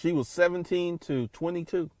she was 17 to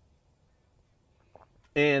 22.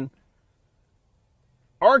 And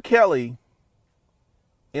R. Kelly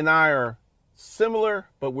and I are similar,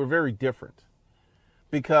 but we're very different.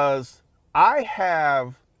 Because I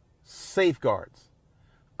have safeguards.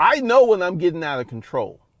 I know when I'm getting out of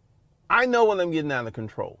control. I know when I'm getting out of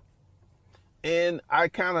control. And I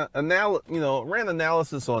kind of ran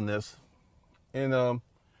analysis on this. And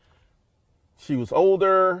she was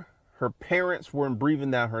older. Her parents weren't breathing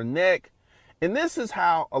down her neck. And this is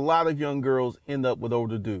how a lot of young girls end up with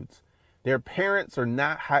older dudes. Their parents are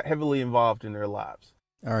not heavily involved in their lives.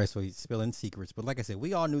 All right, so he's spilling secrets. But like I said,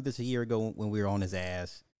 we all knew this a year ago when we were on his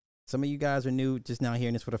ass. Some of you guys are new, just now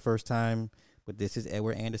hearing this for the first time. But this is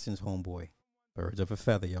Edward Anderson's homeboy. Birds of a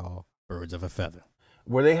feather, y'all. Birds of a feather.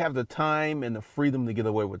 Where they have the time and the freedom to get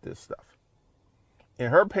away with this stuff. And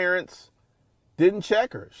her parents didn't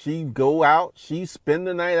check her. She'd go out. She'd spend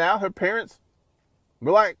the night out. Her parents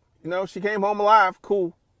were like, she came home alive.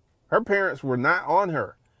 Cool. Her parents were not on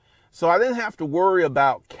her. So I didn't have to worry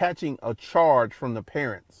about catching a charge from the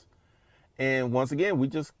parents. And once again, we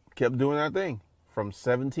just kept doing our thing. From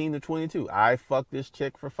 17 to 22. I fucked this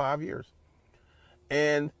chick for 5 years.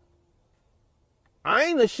 And I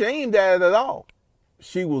ain't ashamed at it at all.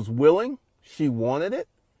 She was willing. She wanted it.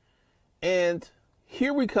 And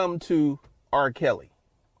here we come to R. Kelly.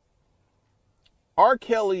 R.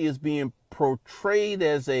 Kelly is being portrayed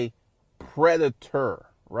as a predator,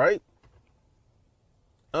 right?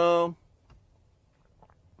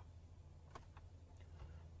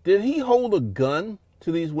 Did he hold a gun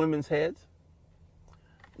to these women's heads?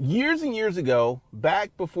 Years and years ago,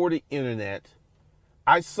 back before the internet,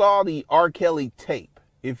 I saw the R. Kelly tape.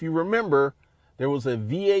 If you remember, there was a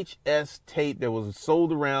VHS tape that was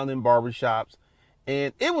sold around in barbershops,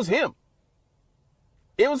 and it was him.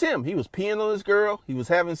 It was him. He was peeing on this girl. He was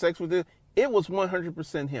having sex with her. It was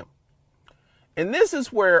 100% him. And this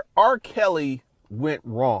is where R. Kelly went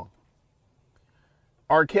wrong.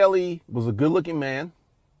 R. Kelly was a good-looking man.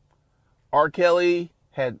 R. Kelly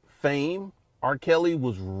had fame. R. Kelly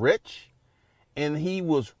was rich, and he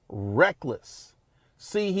was reckless.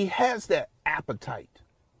 See, he has that appetite.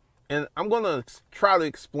 And I'm going to try to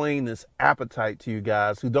explain this appetite to you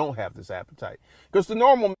guys who don't have this appetite. Because the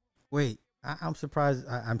normal... Wait, I'm surprised.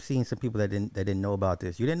 I'm seeing some people that didn't know about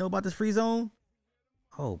this. You didn't know about this free zone?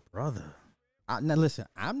 Oh, brother. Now, listen,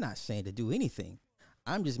 I'm not saying to do anything.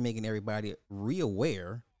 I'm just making everybody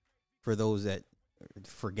re-aware for those that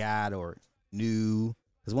forgot or knew.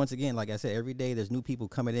 Because once again, like I said, every day there's new people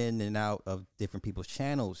coming in and out of different people's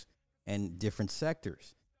channels and different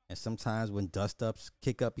sectors. And sometimes when dust-ups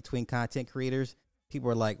kick up between content creators, people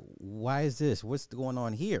are like, why is this? What's going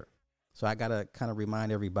on here? So I got to kind of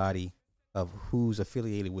remind everybody of who's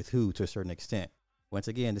affiliated with who to a certain extent. Once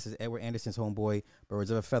again, this is Edward Anderson's homeboy.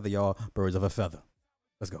 Birds of a feather, y'all. Birds of a feather.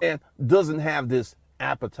 Let's go. And doesn't have this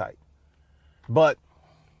appetite. But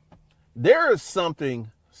there is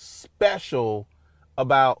something special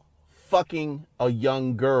about fucking a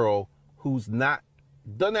young girl who's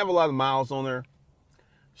doesn't have a lot of miles on her.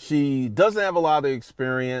 She doesn't have a lot of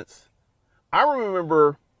experience. I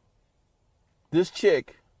remember this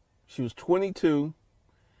chick, she was 22,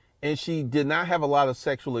 and she did not have a lot of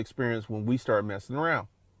sexual experience when we started messing around.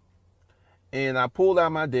 And I pulled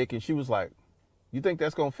out my dick, and she was like, you think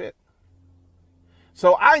that's going to fit?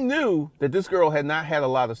 So I knew that this girl had not had a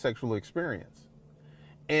lot of sexual experience.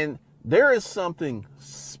 And there is something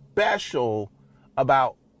special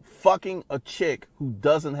about fucking a chick who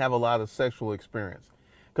doesn't have a lot of sexual experience.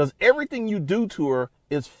 Because everything you do to her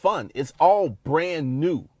is fun. It's all brand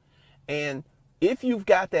new. And if you've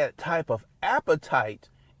got that type of appetite,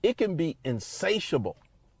 it can be insatiable.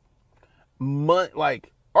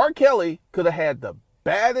 Like R. Kelly could have had the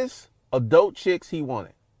baddest adult chicks he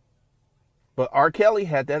wanted. But R. Kelly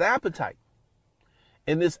had that appetite.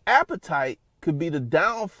 And this appetite could be the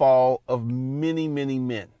downfall of many, many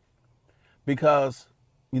men. Because,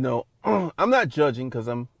 you know, I'm not judging because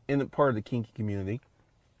I'm in a part of the kinky community.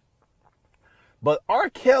 But R.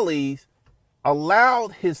 Kelly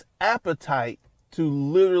allowed his appetite to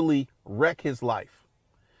literally wreck his life.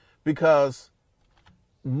 Because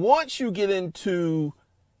once you get into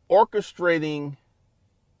orchestrating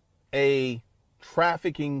a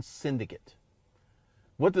trafficking syndicate,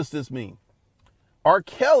 what does this mean? R.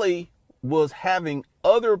 Kelly was having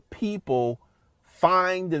other people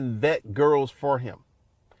find and vet girls for him.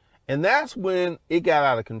 And that's when it got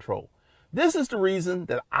out of control. This is the reason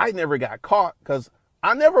that I never got caught, because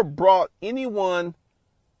I never brought anyone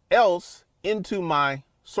else into my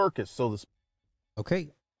circus, so to speak.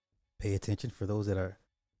 Okay. Pay attention for those that are,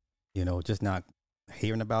 you know, just not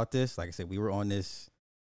hearing about this. Like I said, we were on this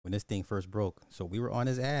when this thing first broke. So we were on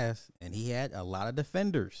his ass, and he had a lot of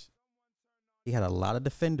defenders. He had a lot of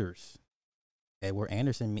defenders. Edward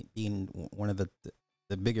Anderson being one of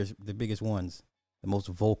the biggest ones, the most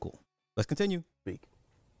vocal. Let's continue.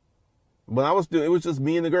 When I was doing, it was just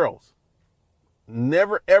me and the girls.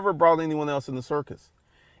 Never ever brought anyone else in the circus.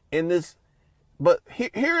 But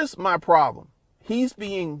here's my problem. He's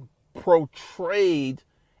being portrayed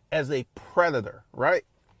as a predator, right?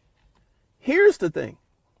 Here's the thing.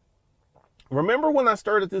 Remember when I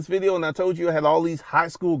started this video and I told you I had all these high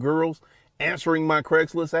school girls answering my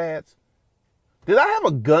Craigslist ads? Did I have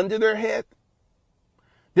a gun to their head?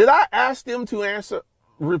 Did I ask them to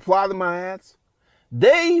reply to my ads?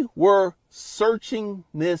 They were searching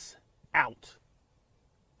this out.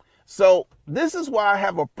 So this is why I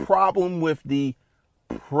have a problem with the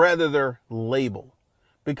predator label,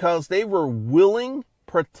 because they were willing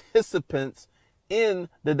participants in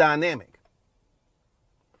the dynamic.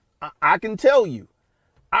 I can tell you,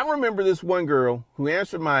 I remember this one girl who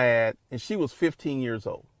answered my ad, and she was 15 years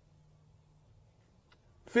old.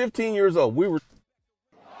 15 years old. We were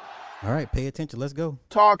All right, pay attention. Let's go.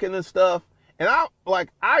 talking and stuff. And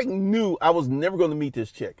I knew I was never going to meet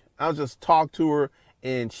this chick. I was just talk to her,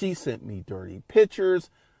 and she sent me dirty pictures.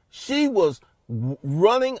 She was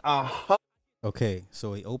running Okay,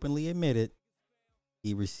 so he openly admitted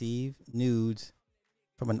he received nudes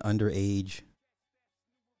from an underage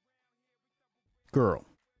girl.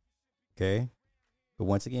 Okay, but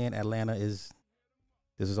once again, this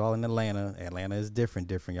is all in Atlanta. Atlanta is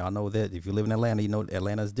different. Y'all know that. If you live in Atlanta, you know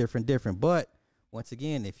Atlanta is different. But once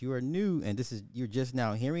again, if you are new and you're just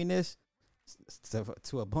now hearing this,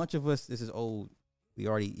 to a bunch of us, this is old. We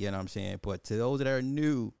already, you know what I'm saying? But to those that are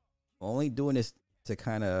new, only doing this to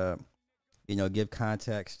kind of, you know, give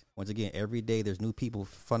context. Once again, every day there's new people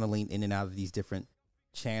funneling in and out of these different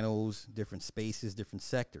channels, different spaces, different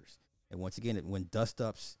sectors. And once again, when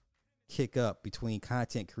dust-ups kick up between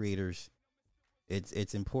content creators,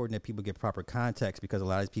 it's important that people get proper context, because a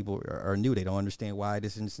lot of these people are new. They don't understand why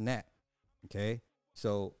this and this and that. Okay?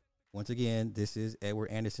 So, once again, this is Edward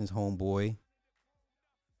Anderson's homeboy,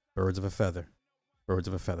 Birds of a Feather. Birds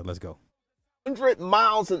of a Feather. Let's go. 100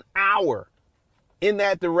 miles an hour in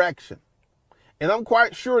that direction. And I'm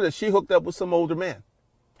quite sure that she hooked up with some older man.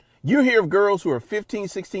 You hear of girls who are 15,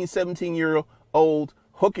 16, 17-year-old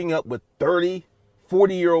hooking up with 30,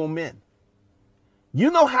 40-year-old men. You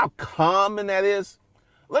know how common that is?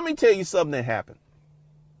 Let me tell you something that happened.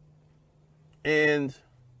 And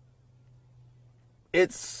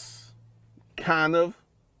it's kind of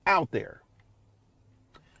out there.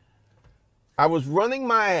 I was running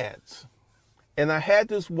my ads, and I had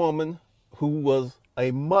this woman who was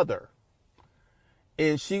a mother.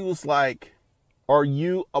 And she was like, "Are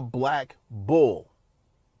you a black bull?"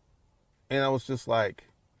 And I was just like,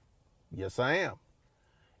 "Yes, I am."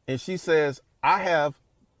 And she says, "I have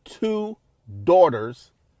 2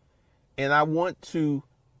 daughters, and I want to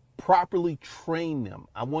properly train them.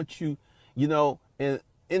 I want you, you know, and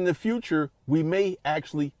in the future, we may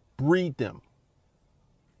actually breed them."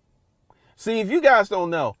 See, if you guys don't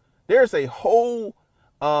know, there's a whole,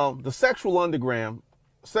 the sexual underground,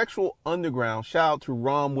 shout out to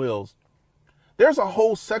Ron Wills. There's a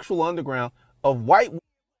whole sexual underground of white.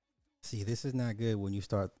 See, this is not good when you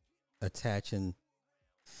start attaching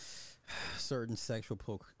certain sexual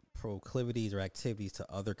proclivities or activities to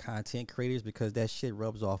other content creators because that shit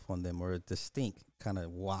rubs off on them, or the stink kind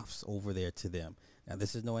of wafts over there to them. Now,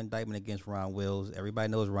 this is no indictment against Ron Wills.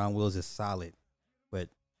 Everybody knows Ron Wills is solid, but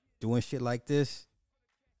doing shit like this,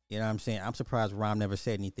 you know what I'm saying? I'm surprised Ron never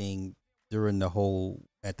said anything during the whole,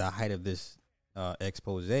 at the height of this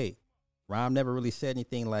expose. Ron never really said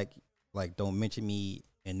anything like don't mention me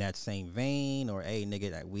in that same vein, or hey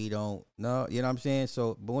nigga, that we don't know, you know what I'm saying?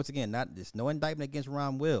 So, but once again, it's no indictment against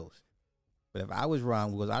Ron Wills. But if I was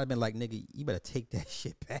Ron Wills, I'd have been like, nigga, you better take that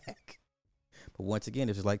shit back. But once again,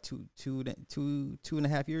 this was like two and a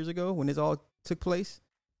half years ago when this all took place.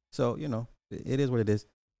 So, you know, it is what it is.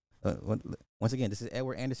 Once again, this is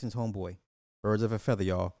Edward Anderson's homeboy. Birds of a feather,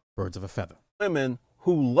 y'all. Birds of a feather. Women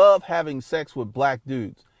who love having sex with black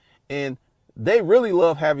dudes. And they really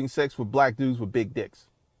love having sex with black dudes with big dicks.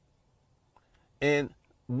 And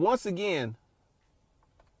once again,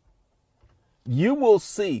 you will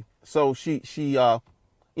see. So she you know,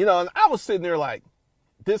 and I was sitting there like,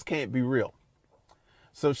 this can't be real.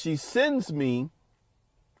 So she sends me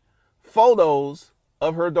photos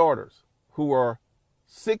of her daughters who are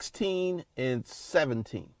 16 and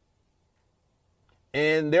 17.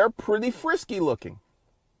 And they're pretty frisky looking.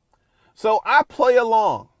 So I play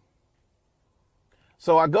along.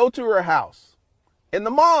 So I go to her house, and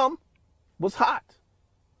the mom was hot.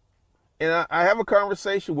 And I have a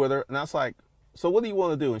conversation with her, and I was like, so what do you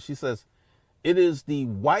want to do? And she says, it is the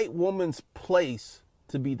white woman's place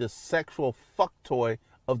to be the sexual fuck toy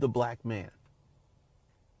of the black man.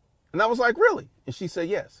 And I was like, really? And she said,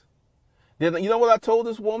 yes. Then you know what I told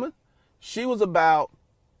this woman? She was about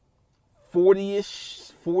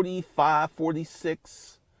 40-ish, 45,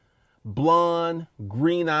 46, blonde,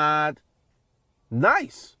 green-eyed,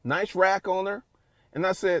 nice rack on her. And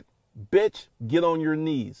I said, bitch, get on your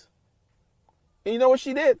knees. And you know what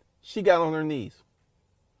she did? She got on her knees.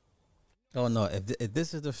 Oh no! If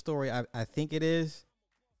this is the story, I think it is.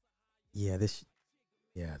 This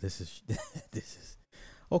is this is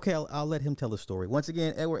okay. I'll let him tell the story. Once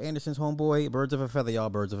again, Edward Anderson's homeboy, birds of a feather, y'all.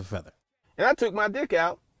 Birds of a feather. And I took my dick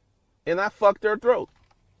out, and I fucked her throat.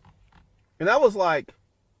 And I was like,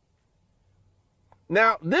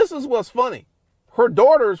 now this is what's funny. Her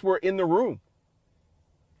daughters were in the room.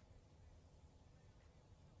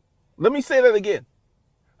 Let me say that again.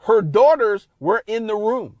 Her daughters were in the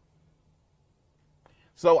room.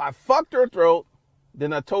 So I fucked her throat.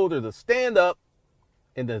 Then I told her to stand up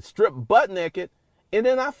and then strip butt naked. And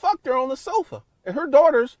then I fucked her on the sofa. And her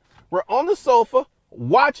daughters were on the sofa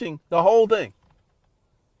watching the whole thing.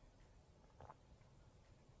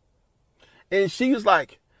 And she was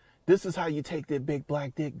like, this is how you take that big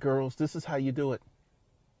black dick, girls. This is how you do it.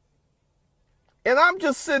 And I'm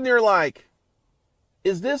just sitting there like,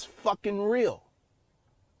 is this fucking real?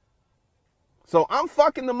 So I'm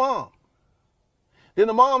fucking the mom. Then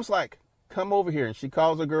the mom's like, come over here. And she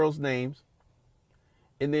calls the girls' names.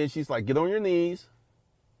 And then she's like, get on your knees.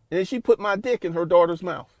 And then she put my dick in her daughter's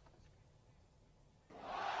mouth.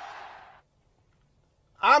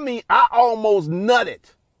 I mean, I almost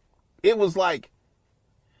nutted. It was like,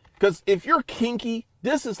 because if you're kinky,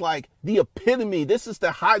 this is like the epitome. This is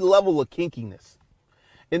the high level of kinkiness.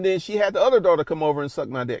 And then she had the other daughter come over and suck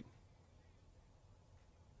my dick.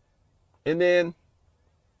 And then,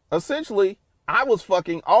 essentially, I was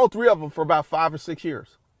fucking all three of them for about 5 or 6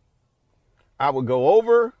 years. I would go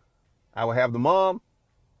over, I would have the mom,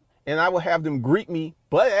 and I would have them greet me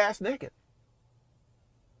butt ass naked.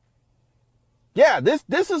 Yeah, this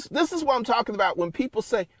is what I'm talking about. When people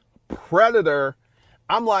say predator,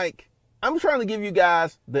 I'm like, I'm trying to give you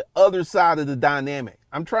guys the other side of the dynamic.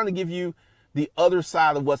 I'm trying to give you the other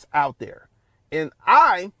side of what's out there. And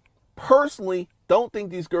I personally don't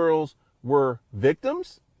think these girls were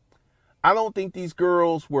victims. I don't think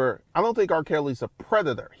R. Kelly's a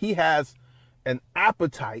predator. He has an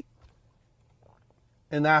appetite.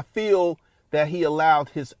 And I feel that he allowed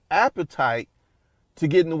his appetite to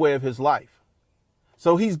get in the way of his life.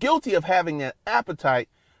 So he's guilty of having that appetite,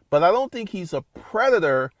 but I don't think he's a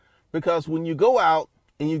predator, because when you go out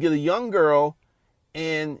and you get a young girl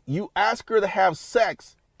and you ask her to have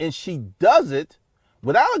sex and she does it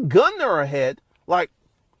without a gun to her head, like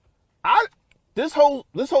this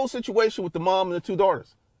whole situation with the mom and the two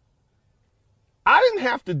daughters, I didn't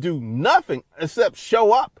have to do nothing except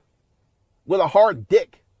show up with a hard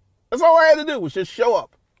dick. That's all I had to do was just show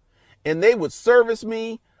up. And they would service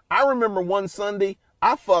me. I remember one Sunday,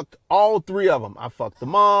 I fucked all three of them. I fucked the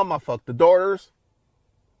mom, I fucked the daughters.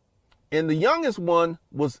 And the youngest one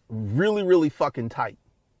was really, really fucking tight.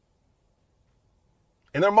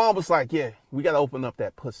 And their mom was like, yeah, we got to open up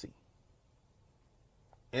that pussy.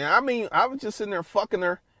 And I mean, I was just sitting there fucking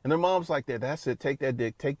her. And their mom's like that. That's it. Take that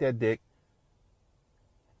dick. Take that dick.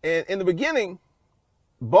 And in the beginning,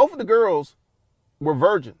 both of the girls were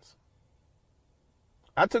virgins.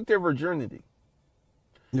 I took their virginity.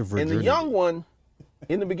 And the young one,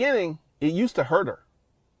 in the beginning, it used to hurt her.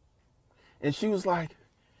 And she was like,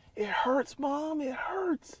 it hurts, Mom. It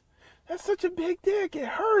hurts. That's such a big dick. It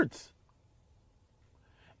hurts.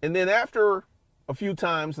 And then after a few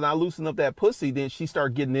times and I loosened up that pussy, then she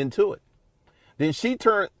started getting into it. Then she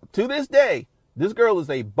turned, to this day, this girl is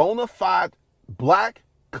a bona fide black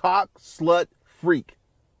cock slut freak.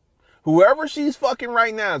 Whoever she's fucking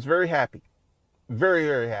right now is very happy. Very,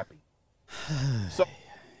 very happy. So,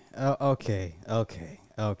 okay.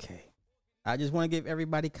 I just want to give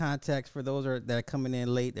everybody context for those that are coming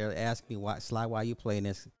in late. They're asking me, why are you playing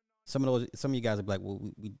this? Some of you guys are like, well,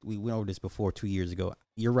 we went over this before 2 years ago.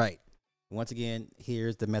 You're right. Once again,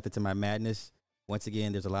 here's the method to my madness. Once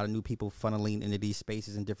again, there's a lot of new people funneling into these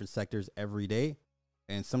spaces in different sectors every day.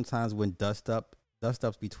 And sometimes when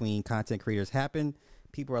dust-ups between content creators happen,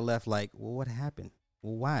 people are left like, well, what happened?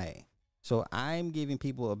 Well, why? So I'm giving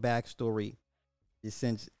people a backstory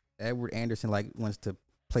since Edward Anderson wants to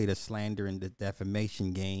play the slander and the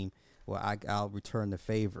defamation game. Well, I'll return the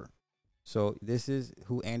favor. So this is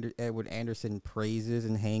who Edward Anderson praises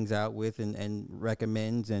and hangs out with and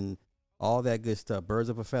recommends and all that good stuff. Birds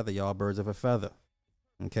of a feather, y'all. Birds of a feather.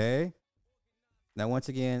 Okay? Now, once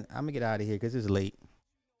again, I'm going to get out of here because it's late.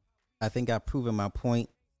 I think I've proven my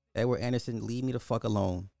point. Edward Anderson, leave me the fuck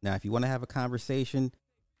alone. Now, if you want to have a conversation,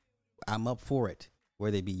 I'm up for it.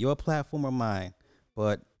 Whether it be your platform or mine.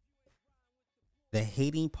 But the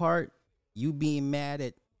hating part, you being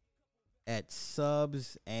mad at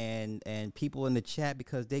subs and people in the chat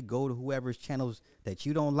because they go to whoever's channels that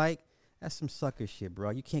you don't like, that's some sucker shit,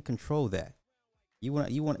 bro. You can't control that. You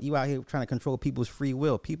out here trying to control people's free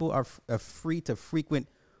will. People are free to frequent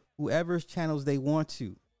whoever's channels they want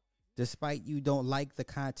to, despite you don't like the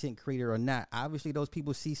content creator or not. Obviously, those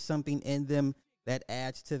people see something in them that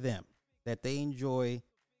adds to them, that they enjoy,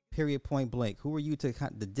 period, point blank. Who are you to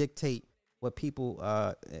dictate what people,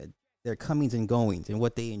 their comings and goings and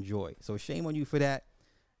what they enjoy? So shame on you for that.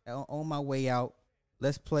 On my way out,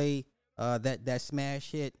 let's play that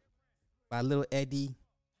smash hit by Lil Eddie.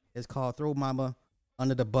 It's called Throw Mama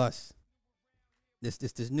Under the Bus.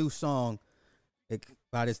 This new song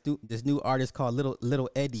by this new artist called Little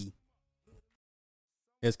Eddie.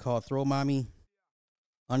 It's called Throw Mommy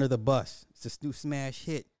Under the Bus. It's this new smash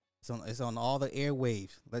hit. It's on all the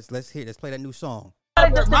airwaves. Let's play that new song. My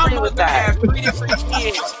mother has 3 different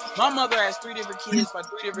kids. My mother has 3 different kids by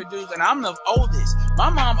 3 different dudes, and I'm the oldest. My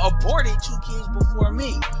mom aborted 2 kids before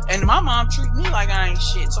me, and my mom treat me like I ain't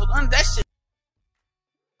shit. So that shit.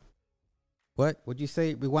 What would you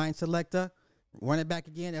say? Rewind selector, run it back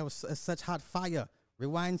again. That was such hot fire.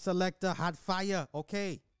 Rewind selector, hot fire.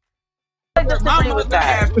 Okay. My mother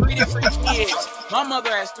has 3 different kids. My mother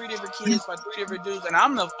has 3 different kids by 3 different dudes, and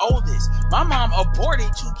I'm the oldest. My mom aborted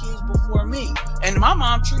 2 kids before me, and my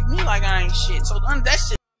mom treat me like I ain't shit. So that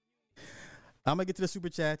shit. I'm gonna get to the super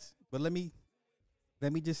chats, but let me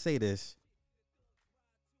just say this: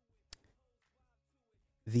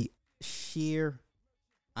 the sheer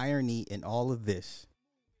irony in all of this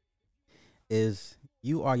is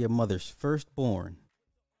you are your mother's firstborn,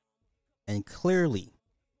 and clearly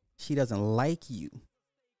she doesn't like you,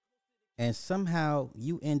 and somehow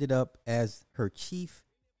you ended up as her chief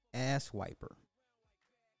ass wiper.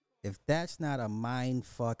 If that's not a mind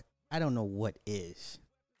fuck, I don't know what is.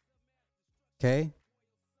 Okay?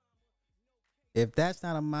 If that's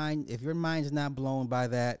not a mind, if your mind's not blown by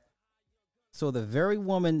that, so the very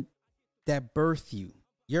woman that birthed you,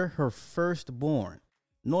 you're her firstborn.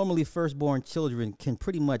 Normally, firstborn children can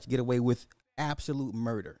pretty much get away with absolute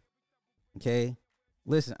murder. Okay?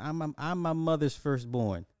 Listen, I'm my mother's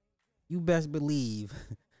firstborn. You best believe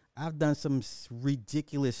I've done some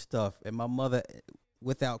ridiculous stuff, and my mother,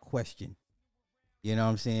 without question, you know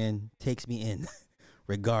what I'm saying, takes me in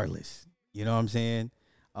regardless. You know what I'm saying?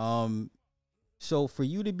 So for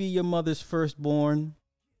you to be your mother's firstborn,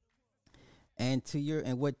 and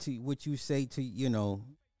what you say to, you know,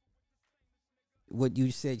 what you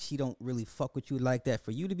said, she don't really fuck with you like that.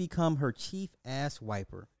 For you to become her chief ass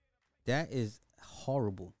wiper, that is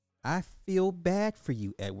horrible. I feel bad for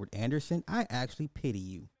you, Edward Anderson. I actually pity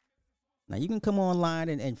you. Now you can come online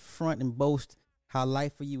and front and boast how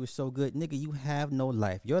life for you is so good. Nigga, you have no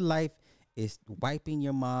life. Your life is wiping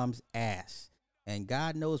your mom's ass. And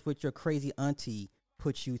God knows what your crazy auntie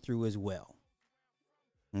puts you through as well.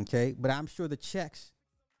 Okay? But I'm sure the checks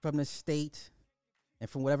from the state and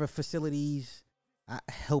from whatever facilities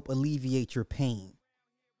help alleviate your pain.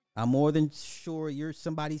 I'm more than sure you're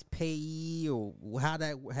somebody's payee or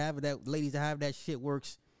however that shit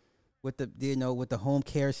works with with the home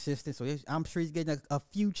care assistant. So I'm sure he's getting a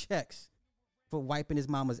few checks for wiping his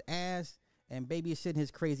mama's ass and babysitting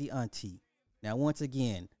his crazy auntie. Now, once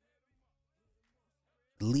again,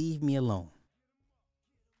 leave me alone.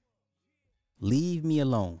 Leave me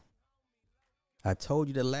alone. I told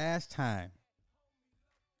you the last time.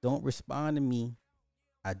 Don't respond to me.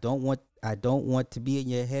 I don't want to be in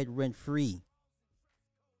your head rent free.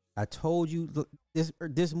 I told you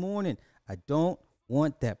this morning. I don't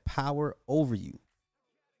want that power over you.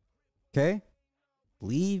 Okay?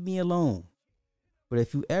 Leave me alone. But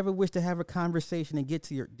if you ever wish to have a conversation and get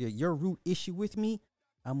to your root issue with me,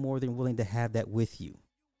 I'm more than willing to have that with you.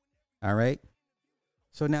 All right?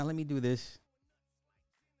 So now let me do this.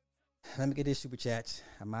 Let me get this super chats.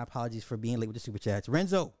 My apologies for being late with the super chats.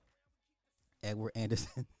 Renzo, Edward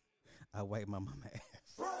Anderson. I wipe my mama ass.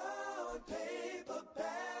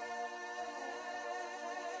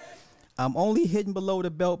 I'm only hitting below the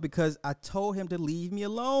belt because I told him to leave me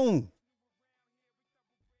alone.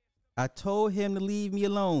 I told him to leave me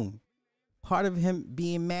alone. Part of him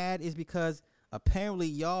being mad is because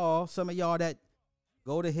apparently some of y'all that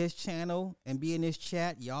go to his channel and be in this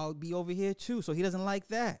chat, y'all be over here too. So he doesn't like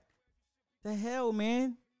that. The hell,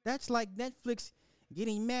 man? That's like Netflix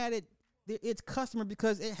getting mad at its customer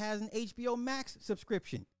because it has an HBO Max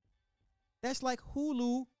subscription. That's like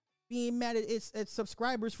Hulu being mad at its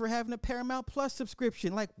subscribers for having a Paramount Plus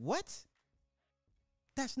subscription. Like, what?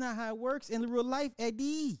 That's not how it works in real life,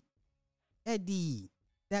 Eddie.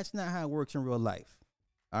 That's not how it works in real life.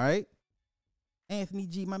 All right? Anthony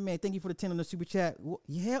G, my man, thank you for the 10 on the super chat.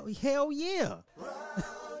 Hell yeah.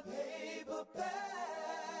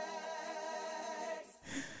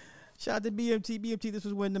 Shout out to BMT. BMT, this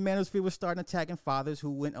was when the manosphere was starting attacking fathers who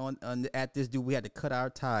went on at this dude. We had to cut our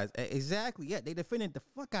ties. Exactly. Yeah, they defended the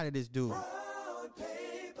fuck out of this dude.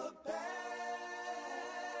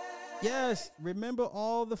 Yes, remember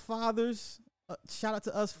all the fathers? Shout out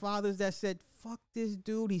to us fathers that said, fuck this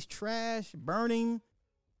dude, he's trash, burning,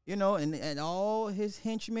 and all his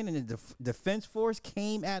henchmen and the defense force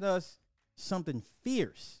came at us something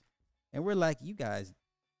fierce. And we're like, you guys,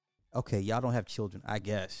 okay, y'all don't have children, I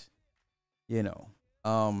guess.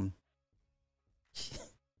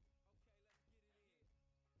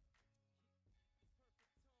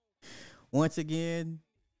 Once again,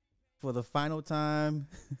 for the final time,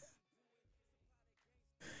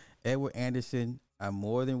 Edward Anderson, I'm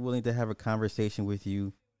more than willing to have a conversation with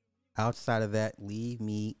you. Outside of that, leave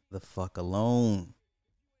me the fuck alone.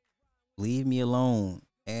 Leave me alone.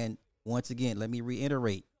 And once again, let me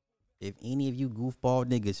reiterate. If any of you goofball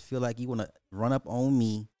niggas feel like you want to run up on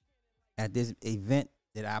me at this event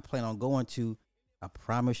that I plan on going to, I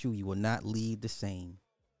promise you will not leave the same.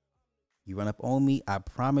 You run up on me, I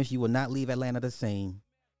promise you will not leave Atlanta the same.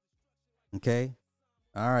 Okay?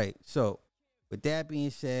 All right. So, with that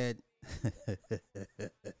being said,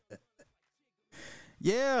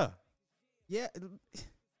 yeah.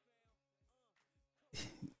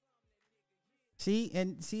 See,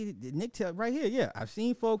 Nick tell right here, yeah. I've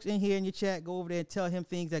seen folks in here in your chat go over there and tell him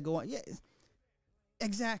things that go on. Yeah,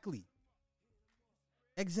 exactly.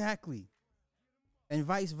 And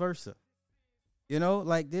vice versa.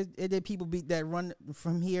 Like there people that run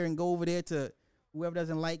from here and go over there to whoever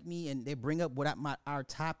doesn't like me, and they bring up our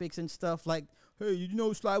topics and stuff like, hey,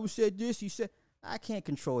 Sliwa said this, he said, I can't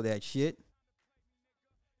control that shit.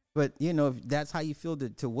 But, if that's how you feel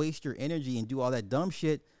to waste your energy and do all that dumb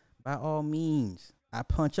shit, by all means, I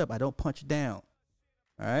punch up. I don't punch down.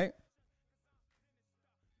 All right?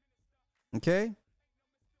 Okay?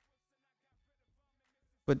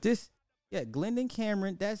 But Glendon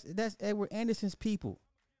Cameron, that's Edward Anderson's people.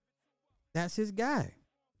 That's his guy.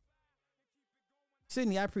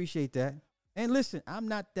 Sydney, I appreciate that. And listen, I'm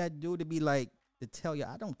not that dude to be like, to tell you,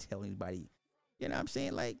 I don't tell anybody. You know what I'm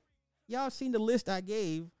saying? Like, y'all seen the list I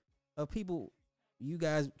gave of people,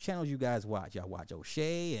 channels you guys watch. Y'all watch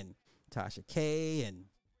O'Shea and Tasha K and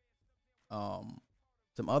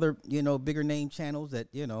some other, bigger name channels that,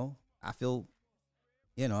 I feel,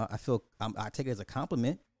 I take it as a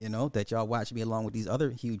compliment, that y'all watch me along with these other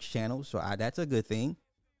huge channels. So that's a good thing,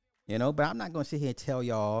 but I'm not going to sit here and tell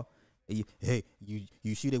y'all, hey,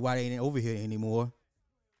 you see why they ain't over here anymore.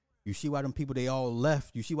 You see why them people, they all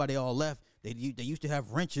left. You see why they all left. They used to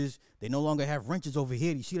have wrenches. They no longer have wrenches over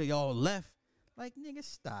here. You see they all left. Like, nigga,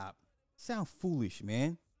 stop. Sound foolish,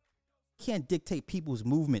 man. Can't dictate people's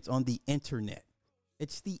movements on the internet.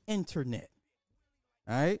 It's the internet.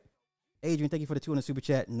 All right? Adrian, thank you for the 200 super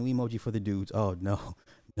chat and new emoji for the dudes. Oh, no.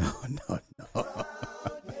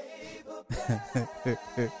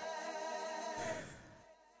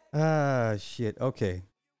 Ah, shit. Okay.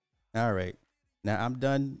 All right. Now I'm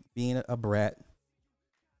done being a brat.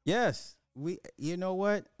 Yes, you know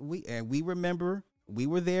what? We remember we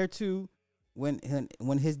were there too when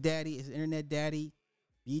his daddy, his internet daddy,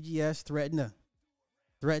 BGS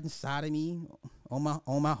threatened sodomy on my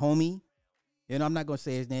homie. You know, I'm not gonna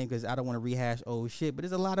say his name because I don't want to rehash old shit. But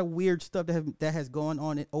there's a lot of weird stuff that has gone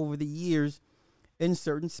on over the years in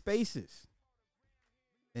certain spaces.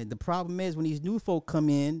 And the problem is when these new folk come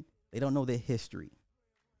in, they don't know their history.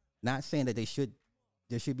 Not saying that there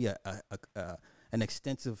should be an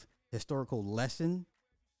extensive historical lesson,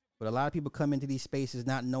 but a lot of people come into these spaces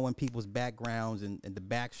not knowing people's backgrounds and the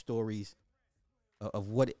backstories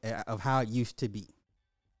of how it used to be.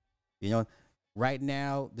 You know, right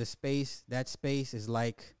now that space is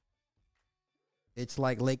like, it's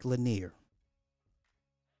like Lake Lanier.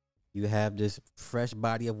 You have this fresh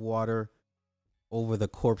body of water over the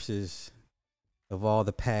corpses of all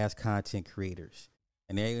the past content creators.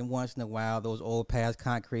 And every once in a while, those old past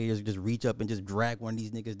content creators just reach up and just drag one of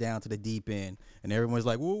these niggas down to the deep end. And everyone's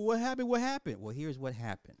like, well, what happened? What happened? Well, here's what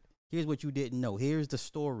happened. Here's what you didn't know. Here's the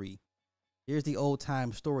story. Here's the old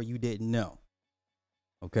time story you didn't know.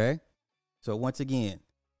 Okay? So once again,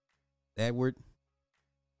 Edward,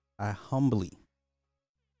 I'm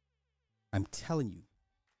telling you,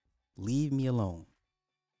 leave me alone.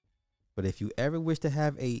 But if you ever wish to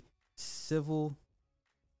have a civil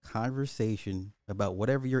conversation about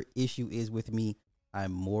whatever your issue is with me,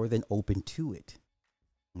 I'm more than open to it.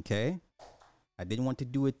 Okay? I didn't want to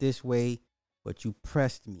do it this way, but you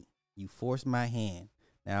pressed me. You forced my hand.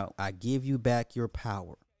 Now, I give you back your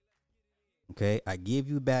power. Okay? I give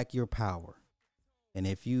you back your power. And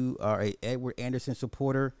if you are a Edward Anderson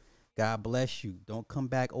supporter, God bless you. Don't come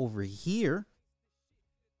back over here.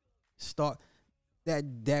 Start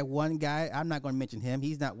that one guy, I'm not going to mention him.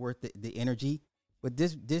 He's not worth the energy. But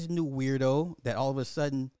this new weirdo that all of a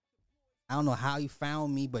sudden, I don't know how he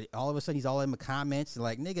found me, but all of a sudden he's all in my comments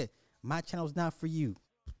like, nigga, my channel's not for you.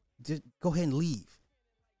 Just go ahead and leave.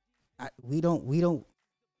 We don't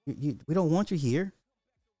want you here.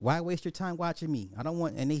 Why waste your time watching me? I don't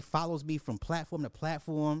want, and he follows me from platform to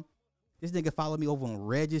platform. This nigga followed me over on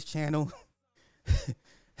Reg's channel.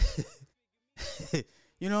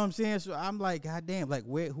 You know what I'm saying? So I'm like, God damn, like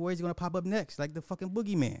where is he gonna pop up next? Like the fucking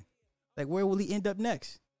boogeyman. Like where will he end up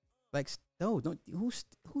next? Like no, don't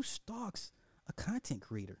who stalks a content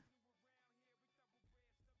creator?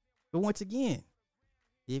 But once again,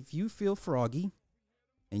 if you feel froggy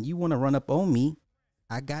and you want to run up on me,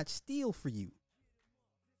 I got steel for you.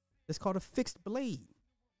 It's called a fixed blade.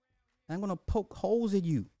 I'm gonna poke holes in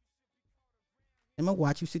you. I'm gonna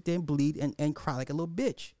watch you sit there and bleed and cry like a little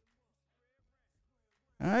bitch.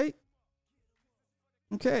 All right?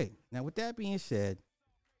 Okay. Now, with that being said,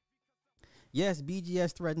 yes,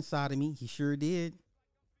 BGS threatened sodomy. He sure did.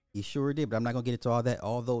 He sure did. But I'm not going to get into all that.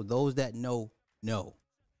 Although those that know.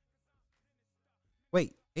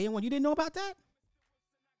 Wait, anyone, you didn't know about that?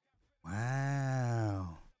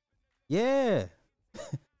 Wow. Yeah.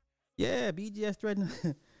 Yeah, BGS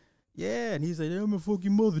threatened. Yeah, and he's like, I'm gonna fuck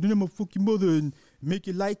your mother. Then I'm gonna fuck your mother and make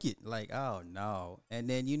you like it. Like, oh, no. And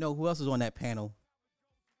then you know who else was on that panel?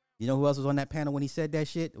 You know who else was on that panel when he said that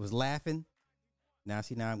shit? It was laughing. Now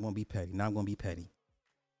I'm going to be petty.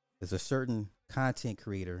 There's a certain content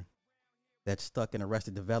creator that's stuck in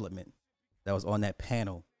Arrested Development that was on that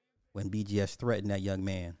panel when BGS threatened that young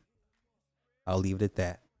man. I'll leave it at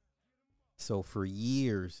that. So for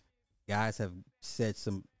years, guys have said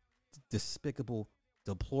some despicable,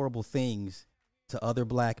 deplorable things to other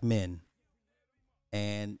black men.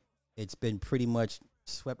 And it's been pretty much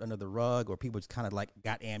swept under the rug, or people just kind of like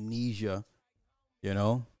got amnesia, you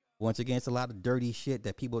know. Once again, it's a lot of dirty shit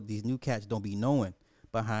that these new cats don't be knowing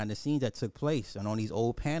behind the scenes that took place and on these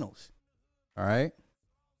old panels. All right,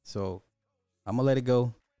 so I'm gonna let it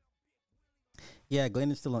go. Yeah,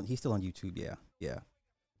 Glenn is he's still on YouTube. Yeah.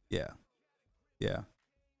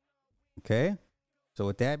 Okay, so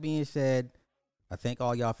with that being said, I thank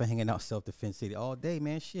all y'all for hanging out Self-Defense City all day,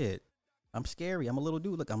 man. Shit, I'm scary. I'm a little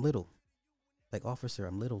dude. Look, I'm little. Like, officer,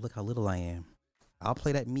 I'm little. Look how little I am. I'll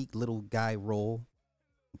play that meek little guy role.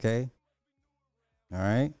 Okay? All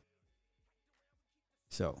right?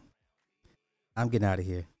 So, I'm getting out of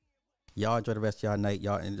here. Y'all enjoy the rest of y'all night.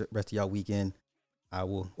 Y'all and the rest of y'all weekend. I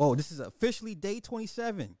will. Oh, this is officially day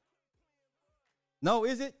 27. No,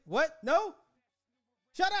 is it? What? No?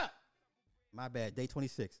 Shut up. My bad. Day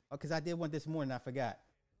 26. Oh, because I did one this morning. I forgot.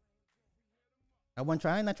 I'm not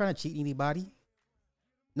trying to cheat anybody.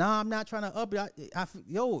 No, I'm not trying to up.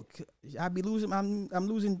 I be losing. I'm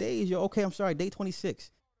losing days. Yo, okay, I'm sorry. Day 26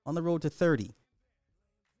 on the road to 30.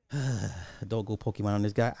 Don't go Pokemon on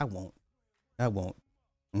this guy. I won't.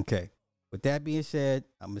 Okay. With that being said,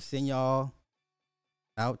 I'm gonna send y'all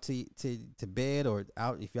out to bed, or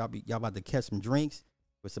out if y'all about to catch some drinks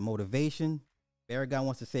with some motivation. Baragon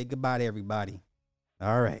wants to say goodbye to everybody.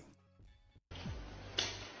 All right.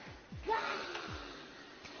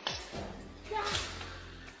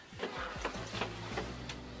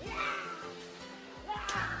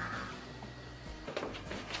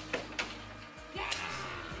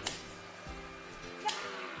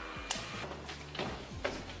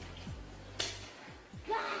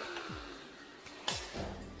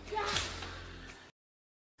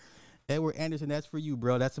 Edward Anderson, that's for you,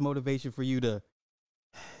 bro. That's a motivation for you to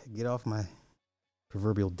get off my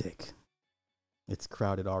proverbial dick. It's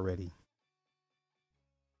crowded already.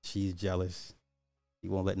 She's jealous. He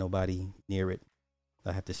won't let nobody near it.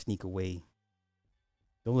 I have to sneak away.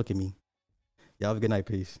 Don't look at me. Y'all have a good night.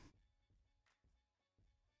 Peace.